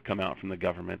guidelines that have come out from the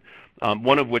government,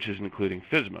 one of which is including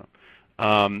FISMA,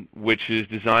 which is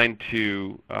designed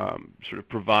to sort of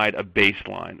provide a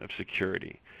baseline of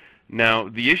security. Now,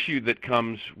 the issue that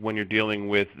comes when you're dealing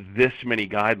with this many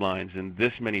guidelines and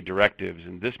this many directives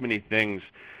and this many things,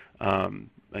 as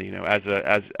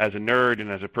a nerd and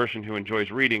as a person who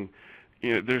enjoys reading,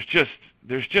 there's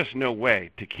just no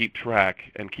way to keep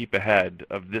track and keep ahead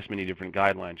of this many different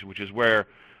guidelines, which is where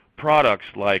products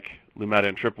like Lumeta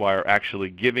and Tripwire are actually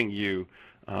giving you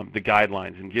the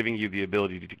guidelines and giving you the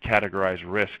ability to categorize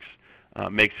risks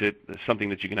makes it something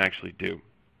that you can actually do.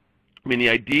 I mean, the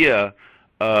idea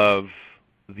of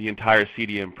the entire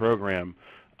CDM program,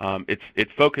 it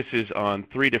focuses on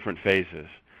 3 different phases.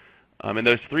 And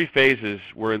those 3 phases,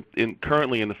 we're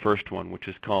currently in the first one, which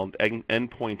is called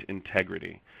endpoint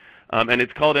integrity. And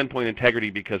it's called endpoint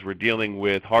integrity because we're dealing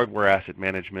with hardware asset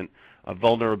management,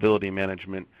 vulnerability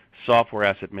management, software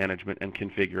asset management, and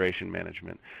configuration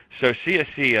management. So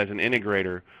CSC, as an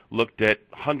integrator, looked at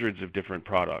hundreds of different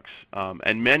products,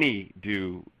 and many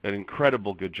do an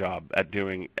incredible good job at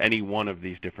doing any one of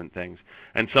these different things,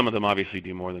 and some of them obviously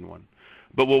do more than one.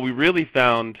 But what we really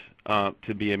found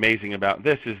to be amazing about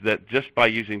this is that just by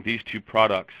using these 2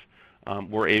 products,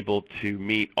 we're able to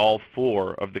meet all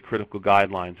 4 of the critical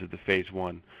guidelines of the phase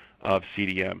 1 of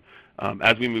CDM.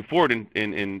 As we move forward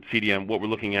in CDM, what we're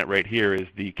looking at right here is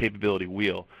the capability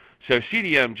wheel. So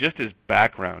CDM, just as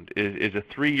background, is a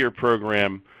 3-year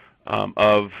program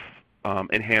of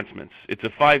enhancements. It's a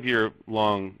 5-year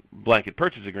long blanket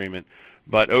purchase agreement,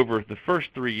 but over the first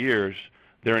 3 years,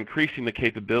 they're increasing the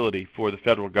capability for the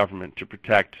federal government to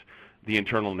protect the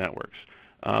internal networks,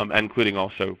 including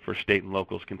also for state and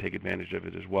locals can take advantage of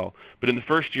it as well. But in the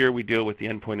first year, we deal with the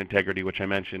endpoint integrity, which I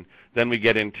mentioned. Then we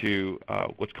get into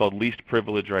what's called least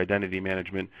privilege or identity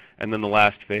management, and then the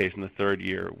last phase in the 3rd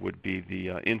year would be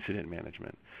the incident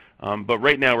management. But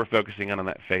right now, we're focusing on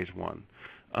that phase 1.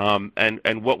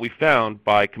 And what we found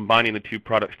by combining the 2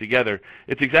 products together,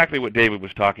 it's exactly what David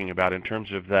was talking about in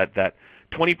terms of that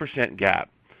 20% gap.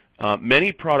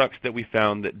 Many products that we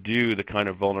found that do the kind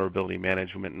of vulnerability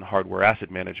management and hardware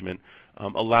asset management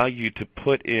allow you to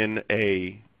put in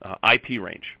a IP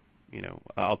range.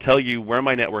 I'll tell you where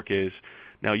my network is.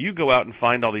 Now you go out and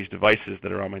find all these devices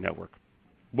that are on my network.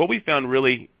 What we found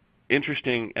really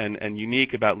interesting and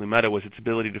unique about Lumeta was its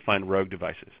ability to find rogue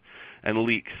devices and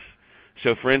leaks.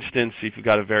 So for instance, if you've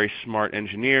got a very smart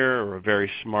engineer or a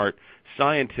very smart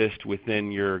scientist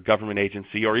within your government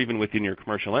agency or even within your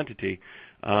commercial entity,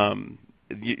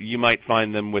 you might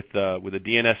find them with a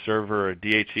DNS server or a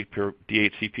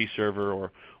DHCP server,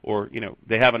 or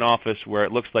they have an office where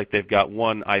it looks like they've got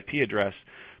one IP address,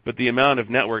 but the amount of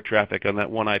network traffic on that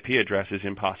one IP address is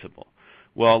impossible.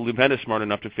 Well, Lumeta is smart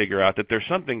enough to figure out that there's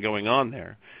something going on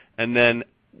there. And then,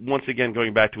 once again,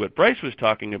 going back to what Bryce was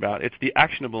talking about, it's the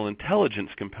actionable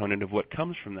intelligence component of what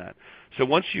comes from that. So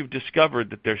once you've discovered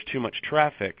that there's too much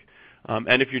traffic,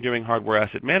 and if you're doing hardware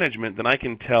asset management, then I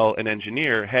can tell an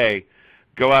engineer, hey,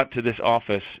 go out to this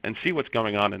office and see what's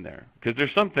going on in there. Because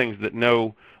there's some things that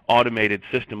no automated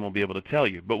system will be able to tell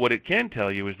you. But what it can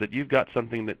tell you is that you've got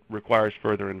something that requires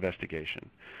further investigation.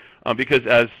 Because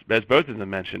as both of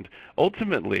them mentioned,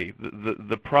 ultimately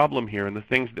the problem here and the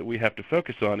things that we have to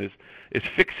focus on is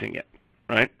fixing it,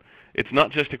 right? It's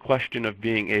not just a question of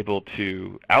being able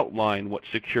to outline what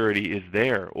security is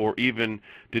there or even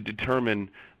to determine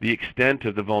the extent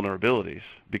of the vulnerabilities,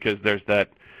 because there's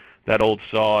that that old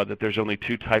saw that there's only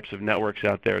two types of networks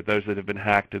out there, those that have been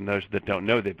hacked and those that don't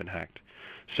know they've been hacked.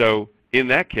 So in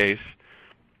that case,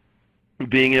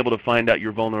 being able to find out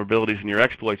your vulnerabilities and your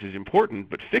exploits is important,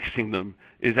 but fixing them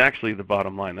is actually the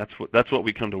bottom line. That's what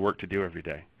we come to work to do every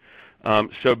day.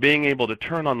 So being able to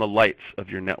turn on the lights of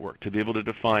your network, to be able to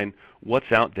define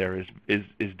what's out there is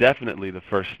definitely the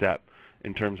first step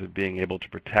in terms of being able to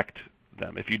protect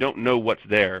them. If you don't know what's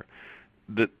there,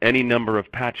 any number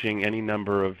of patching, any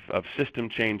number of system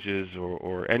changes,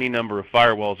 or any number of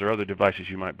firewalls or other devices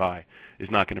you might buy is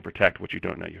not going to protect what you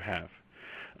don't know you have.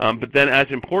 But then, as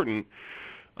important,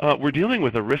 we're dealing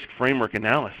with a risk framework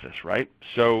analysis, right?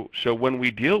 So when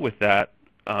we deal with that,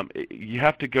 you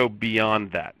have to go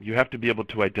beyond that. You have to be able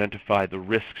to identify the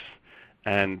risks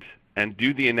and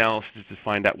do the analysis to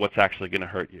find out what's actually going to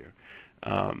hurt you.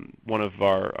 One of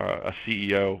a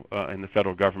CEO in the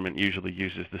federal government usually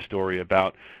uses the story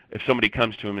about if somebody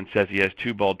comes to him and says he has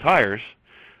 2 bald tires,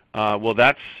 well,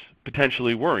 that's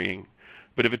potentially worrying.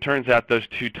 But if it turns out those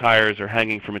 2 tires are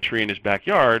hanging from a tree in his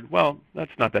backyard, well,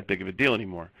 that's not that big of a deal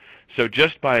anymore. So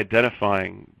just by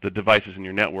identifying the devices in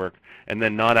your network and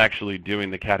then not actually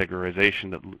doing the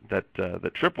categorization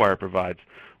that Tripwire provides,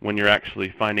 when you're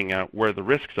actually finding out where the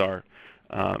risks are,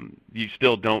 you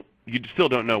still don't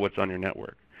know what's on your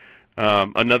network.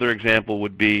 Another example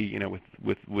would be,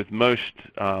 with most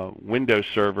Windows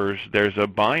servers, there's a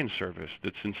bind service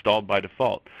that's installed by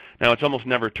default. Now, it's almost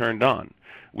never turned on.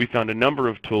 We found a number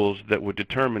of tools that would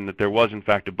determine that there was, in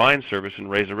fact, a bind service and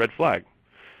raise a red flag.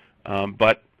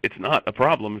 But it's not a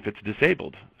problem if it's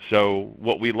disabled. So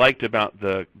what we liked about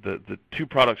the 2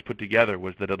 products put together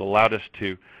was that it allowed us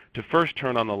to first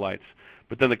turn on the lights,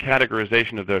 but then the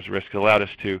categorization of those risks allowed us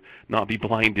to not be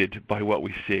blinded by what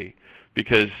we see.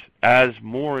 Because as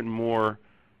more and more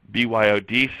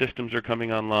BYOD systems are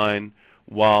coming online,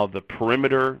 while the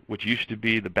perimeter, which used to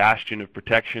be the bastion of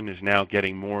protection, is now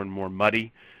getting more and more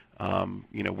muddy,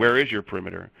 where is your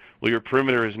perimeter? Well, your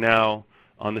perimeter is now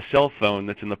on the cell phone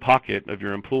that's in the pocket of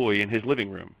your employee in his living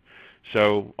room.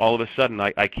 So all of a sudden,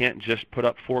 I can't just put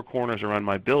up 4 corners around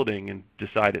my building and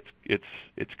decide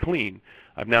it's clean.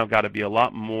 I've now got to be a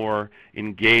lot more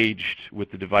engaged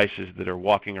with the devices that are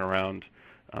walking around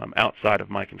outside of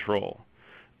my control.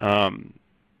 And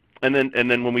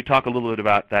then when we talk a little bit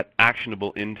about that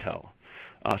actionable intel,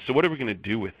 so what are we going to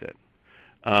do with it?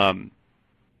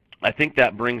 I think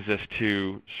that brings us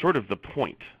to sort of the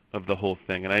point of the whole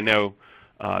thing. And I know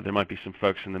there might be some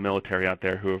folks in the military out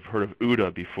there who have heard of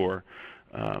UDA before.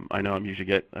 I know I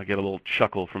get a little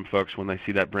chuckle from folks when they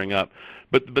see that bring up.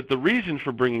 But the reason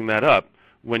for bringing that up,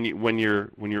 when you're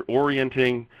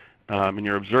orienting and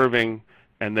you're observing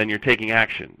and then you're taking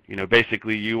action,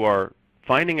 basically you are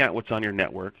finding out what's on your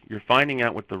network, you're finding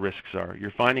out what the risks are,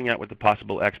 you're finding out what the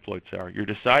possible exploits are, you're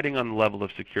deciding on the level of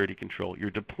security control,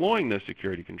 you're deploying those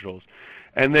security controls,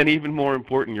 and then even more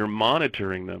important, you're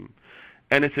monitoring them.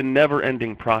 And it's a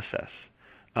never-ending process.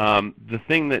 The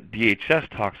thing that DHS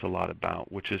talks a lot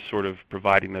about, which is sort of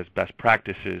providing those best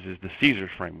practices, is the CSER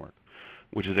framework,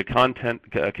 which is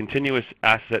a continuous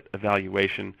asset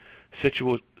evaluation,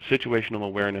 situational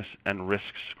awareness, and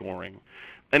risk scoring.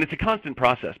 And it's a constant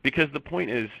process, because the point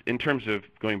is, in terms of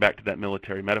going back to that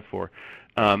military metaphor,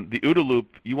 the OODA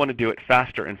loop, you want to do it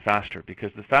faster and faster,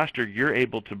 because the faster you're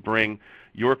able to bring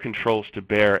your controls to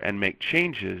bear and make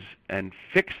changes and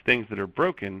fix things that are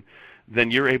broken,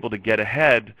 then you're able to get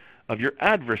ahead of your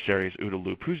adversary's OODA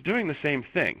loop, who's doing the same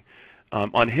thing.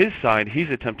 On his side, he's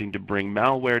attempting to bring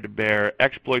malware to bear,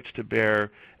 exploits to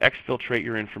bear, exfiltrate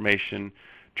your information,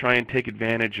 try and take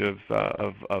advantage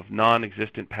of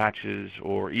non-existent patches,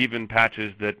 or even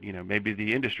patches that maybe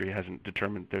the industry hasn't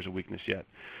determined there's a weakness yet.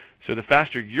 So the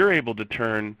faster you're able to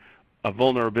turn a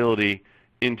vulnerability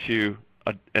into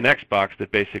an Xbox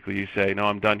that basically you say, no,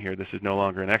 I'm done here, this is no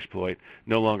longer an exploit,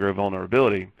 no longer a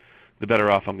vulnerability, the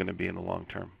better off I'm going to be in the long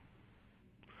term.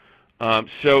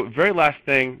 So very last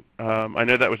thing, I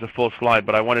know that was a full slide,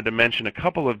 but I wanted to mention a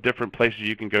couple of different places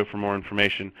you can go for more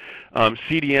information.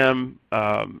 CDM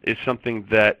is something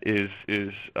that is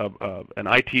an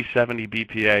IT70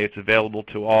 BPA. It's available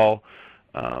to all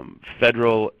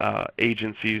federal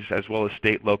agencies, as well as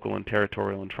state, local, and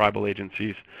territorial and tribal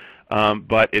agencies.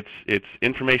 But its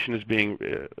information is being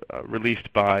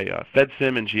released by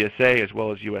FedSim and GSA, as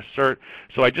well as US CERT.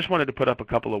 So I just wanted to put up a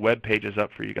couple of web pages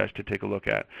up for you guys to take a look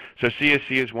at. So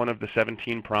CSC is one of the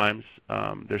 17 primes.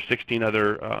 There's 16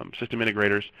 other system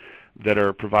integrators that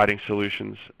are providing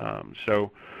solutions.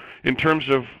 So in terms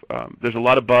of, there's a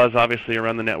lot of buzz, obviously,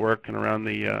 around the network and around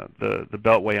the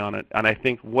beltway on it. And I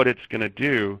think what it's going to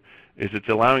do is it's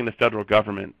allowing the federal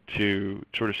government to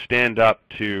sort of stand up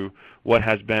to what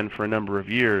has been for a number of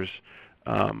years,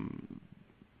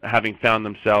 having found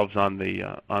themselves on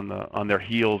their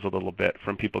heels a little bit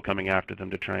from people coming after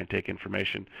them to try and take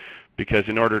information. Because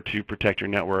in order to protect your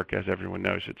network, as everyone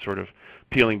knows, it's sort of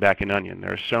peeling back an onion.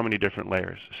 There are so many different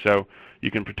layers. So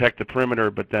you can protect the perimeter,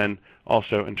 but then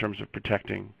also in terms of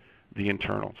protecting the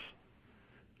internals.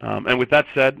 And with that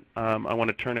said, I want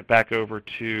to turn it back over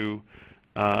to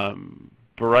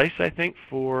Bryce, I think,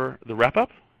 for the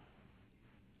wrap-up.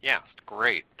 Yeah,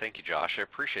 great. Thank you, Josh. I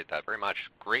appreciate that very much.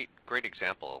 Great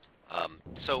example.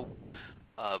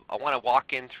 I want to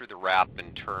walk in through the wrap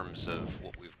in terms of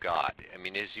what we've got. I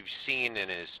mean, as you've seen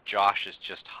and as Josh has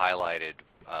just highlighted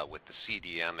with the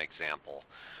CDM example,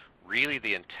 really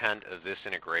the intent of this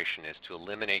integration is to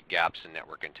eliminate gaps in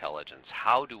network intelligence.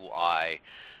 How do I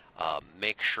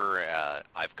make sure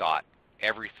I've got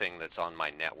everything that's on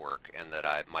my network and that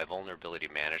my vulnerability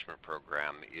management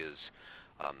program is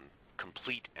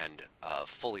complete and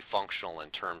fully functional in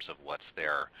terms of what's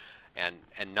there, and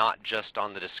not just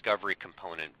on the discovery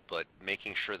component, but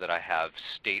making sure that I have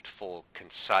stateful,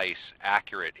 concise,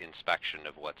 accurate inspection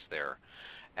of what's there.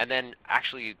 And then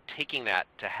actually taking that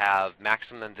to have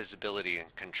maximum visibility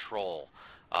and control.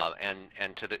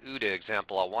 And to the UDA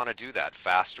example, I want to do that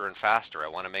faster and faster. I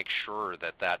want to make sure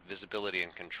that that visibility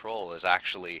and control is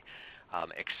actually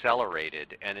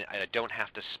accelerated, and I don't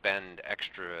have to spend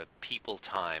extra people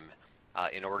time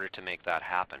in order to make that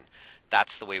happen.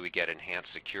 That's the way we get enhanced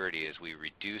security, is we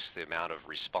reduce the amount of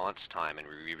response time, and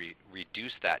we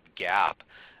reduce that gap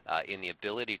in the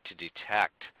ability to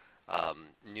detect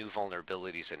new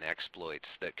vulnerabilities and exploits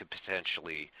that could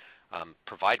potentially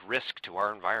provide risk to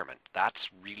our environment. That's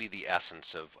really the essence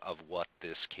of what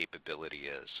this capability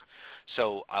is.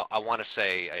 So I want to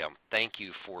say thank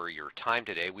you for your time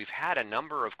today. We've had a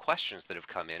number of questions that have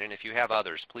come in, and if you have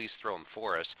others, please throw them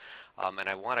for us. And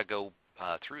I want to go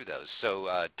through those.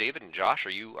 So David and Josh, are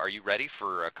you ready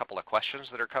for a couple of questions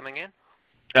that are coming in?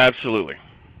 Absolutely.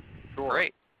 Sure.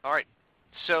 Great. All right.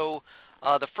 So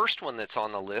the first one that's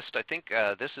on the list, I think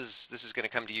this is going to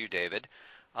come to you, David.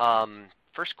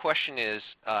 First question is,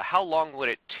 how long would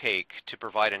it take to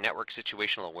provide a network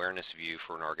situational awareness view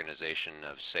for an organization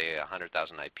of, say,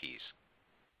 100,000 IPs?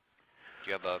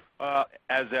 Do you have a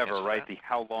as ever, answer right? to that?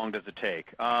 How long does it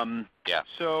take? Yeah.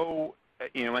 So,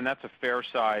 and that's a fair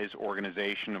size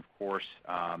organization, of course.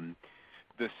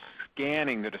 The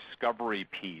scanning, the discovery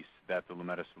piece that the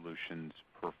Lumeta solutions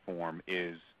perform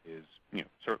is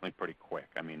certainly pretty quick.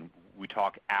 I mean, we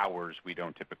talk hours, we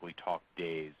don't typically talk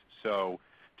days. So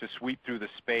to sweep through the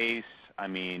space, I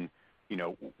mean,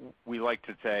 we like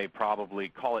to say probably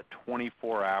call it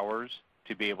 24 hours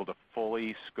to be able to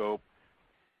fully scope,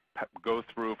 go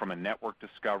through from a network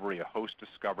discovery, a host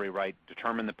discovery, right,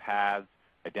 determine the paths,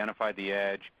 identify the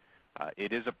edge.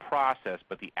 It is a process,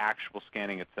 but the actual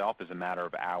scanning itself is a matter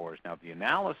of hours. Now, the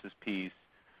analysis piece,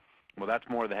 well, that's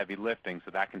more of the heavy lifting,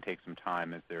 so that can take some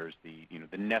time as there's the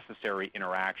necessary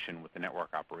interaction with the network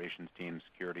operations team,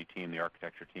 security team, the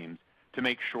architecture teams, to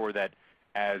make sure that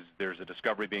as there's a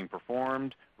discovery being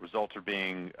performed, results are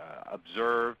being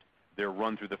observed, they're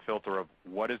run through the filter of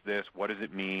what is this, what does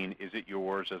it mean, is it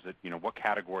yours, is it, what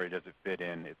category does it fit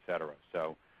in, et cetera.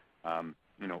 So,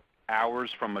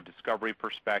 hours from a discovery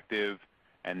perspective,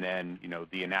 and then,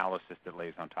 the analysis that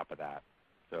lays on top of that.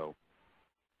 So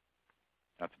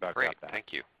that's about great. that.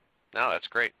 Thank you. No, that's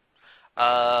great.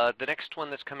 The next one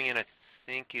that's coming in, I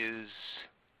think is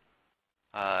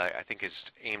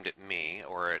aimed at me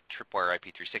or at Tripwire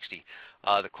IP360.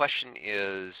 The question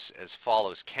is as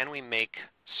follows: can we make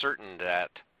certain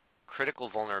that critical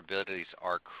vulnerabilities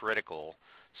are critical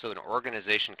so an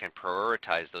organization can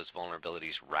prioritize those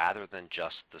vulnerabilities rather than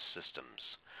just the systems?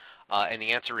 And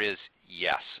the answer is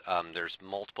yes. There's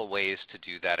multiple ways to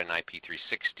do that in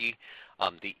IP360.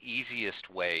 The easiest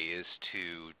way is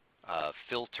to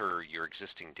filter your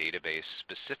existing database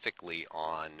specifically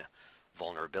on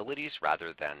vulnerabilities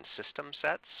rather than system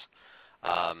sets,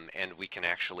 and we can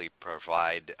actually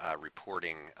provide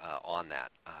reporting on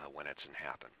that when it's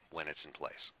in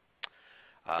place.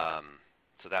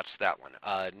 So that's that one.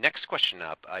 Next question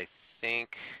up, I think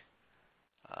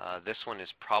this one is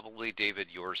probably, David,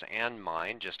 yours and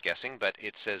mine, just guessing, but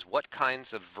it says, what kinds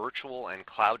of virtual and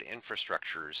cloud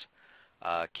infrastructures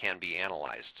can be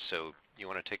analyzed? So you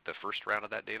want to take the first round of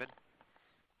that, David?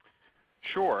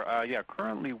 Sure. Yeah,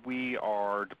 currently we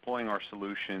are deploying our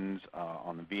solutions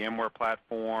on the VMware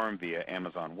platform, via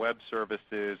Amazon Web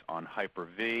Services, on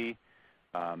Hyper-V.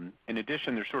 In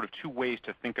addition, there's sort of two ways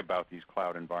to think about these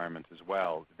cloud environments as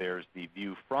well. There's the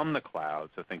view from the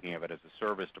cloud, so thinking of it as a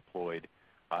service deployed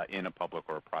in a public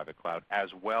or a private cloud, as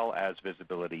well as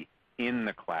visibility in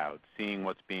the cloud, seeing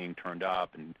what's being turned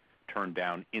up and turned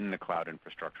down in the cloud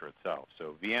infrastructure itself.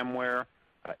 So VMware,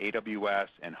 AWS,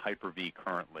 and Hyper-V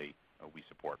currently we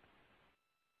support.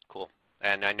 Cool.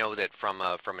 And I know that from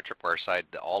a Tripwire side,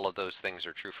 all of those things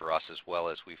are true for us, as well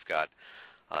as we've got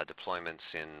deployments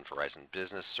in Verizon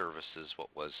Business Services, what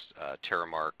was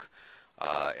Terramark,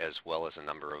 as well as a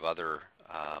number of other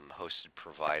hosted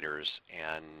providers.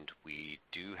 And we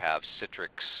do have Citrix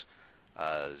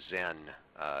Zen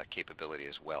capability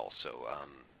as well. So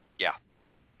yeah.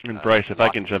 And Bryce, if I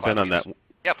can jump in on that.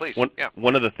 Yeah, please.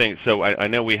 One of the things, so I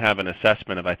know we have an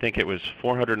assessment of, I think it was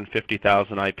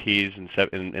 450,000 IPs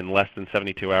in less than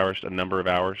 72 hours, a number of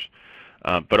hours.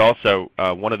 But also,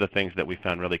 one of the things that we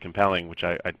found really compelling, which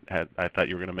I thought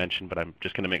you were going to mention, but I'm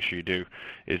just going to make sure you do,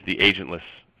 is the agentless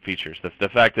features. The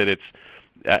fact that it's,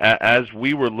 as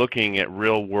we were looking at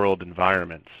real-world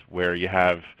environments where you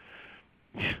have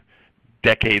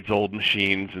decades-old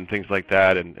machines and things like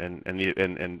that, and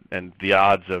the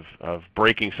odds of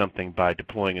breaking something by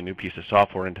deploying a new piece of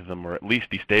software into them, or at least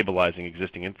destabilizing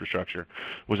existing infrastructure,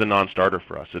 was a non-starter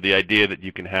for us. So the idea that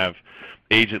you can have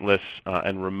agentless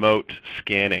and remote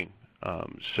scanning,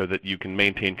 so that you can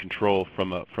maintain control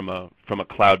from a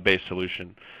cloud-based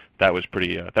solution, that was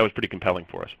pretty compelling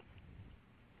for us.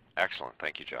 Excellent.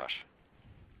 Thank you, Josh.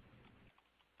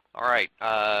 All right,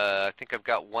 I think I've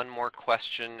got one more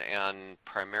question, and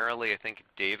primarily I think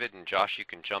David and Josh, you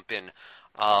can jump in.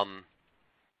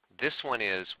 This one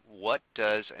is, what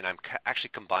does, and I'm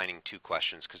actually combining two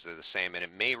questions because they're the same, and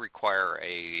it may require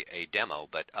a demo,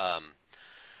 but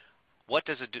what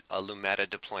does a Lumeta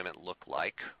deployment look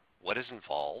like? What is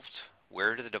involved?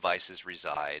 Where do the devices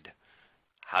reside?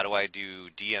 How do I do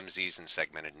DMZs and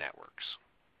segmented networks?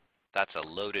 That's a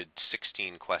loaded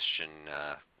 16-question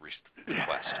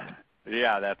request.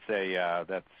 Yeah,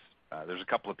 there's a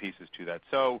couple of pieces to that.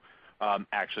 So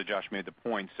actually, Josh made the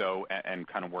point. So and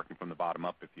kind of working from the bottom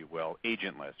up, if you will,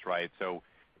 agentless, right? So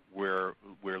we're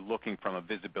looking from a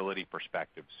visibility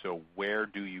perspective. So where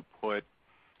do you put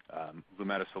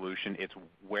Lumeta solution? It's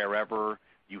wherever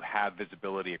you have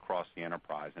visibility across the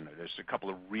enterprise. And there's a couple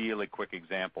of really quick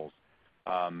examples.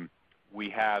 We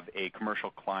have a commercial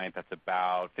client that's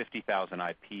about 50,000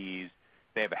 IPs.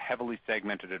 They have a heavily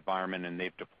segmented environment, and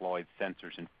they've deployed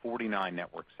sensors in 49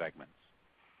 network segments.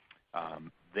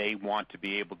 They want to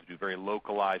be able to do very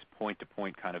localized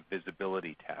point-to-point kind of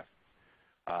visibility tests.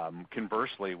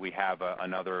 Conversely, we have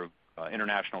another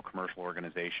international commercial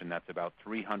organization that's about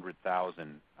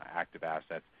 300,000 active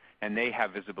assets, and they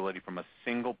have visibility from a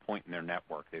single point in their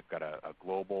network. They've got a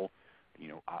global,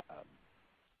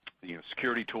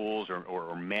 security tools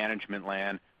or management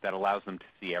LAN that allows them to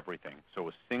see everything. So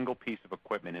a single piece of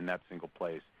equipment in that single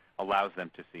place allows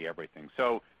them to see everything.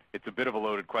 So it's a bit of a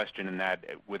loaded question in that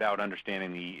without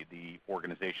understanding the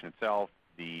organization itself,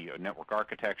 the network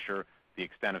architecture, the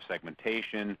extent of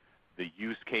segmentation, the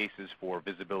use cases for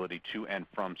visibility to and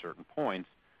from certain points,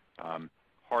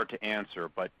 hard to answer,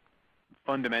 but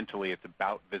fundamentally it's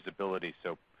about visibility.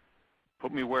 So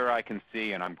put me where I can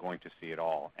see, and I'm going to see it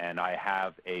all. And I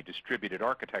have a distributed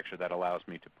architecture that allows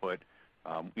me to put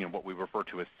what we refer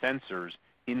to as sensors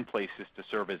in places to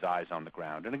serve as eyes on the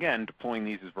ground. And again, deploying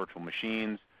these as virtual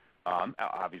machines,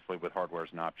 obviously with hardware as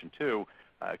an option too,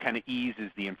 kind of eases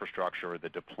the infrastructure or the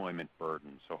deployment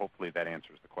burden. So hopefully that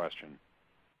answers the question.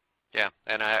 Yeah,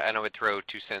 and I would throw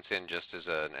 2 cents in just as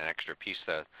an extra piece.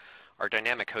 Our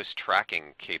dynamic host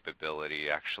tracking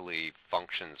capability actually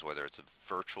functions whether it's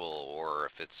virtual or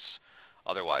if it's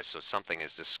otherwise. So something is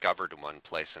discovered in one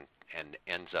place and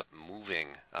ends up moving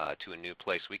to a new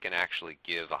place. We can actually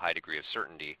give a high degree of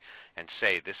certainty and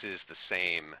say this is the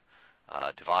same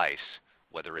device,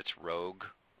 whether it's rogue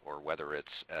or whether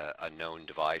it's a known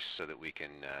device, so that we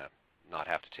can not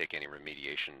have to take any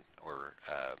remediation or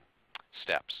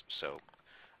steps. So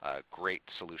great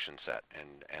solution set,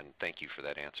 and thank you for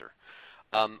that answer.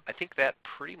 I think that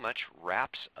pretty much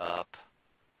wraps up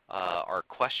our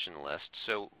question list.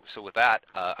 So with that,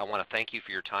 I want to thank you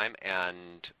for your time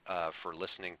and for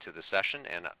listening to the session.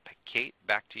 And Kate,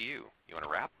 back to you. You want to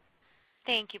wrap?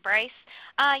 Thank you, Bryce.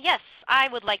 Yes, I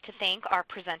would like to thank our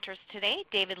presenters today,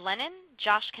 David Lennon,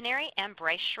 Josh Canary, and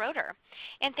Bryce Schroeder.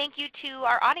 And thank you to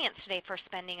our audience today for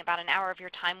spending about an hour of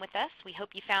your time with us. We hope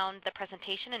you found the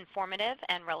presentation informative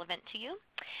and relevant to you.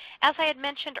 As I had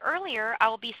mentioned earlier, I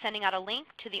will be sending out a link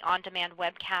to the on-demand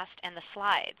webcast and the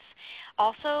slides.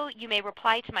 Also, you may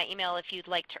reply to my email if you'd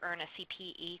like to earn a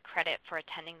CPE credit for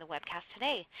attending the webcast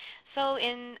today. So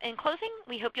in closing,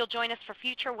 we hope you'll join us for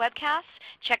future webcasts.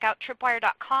 Check out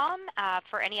tripwire.com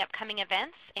for any upcoming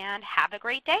events, and have a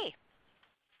great day.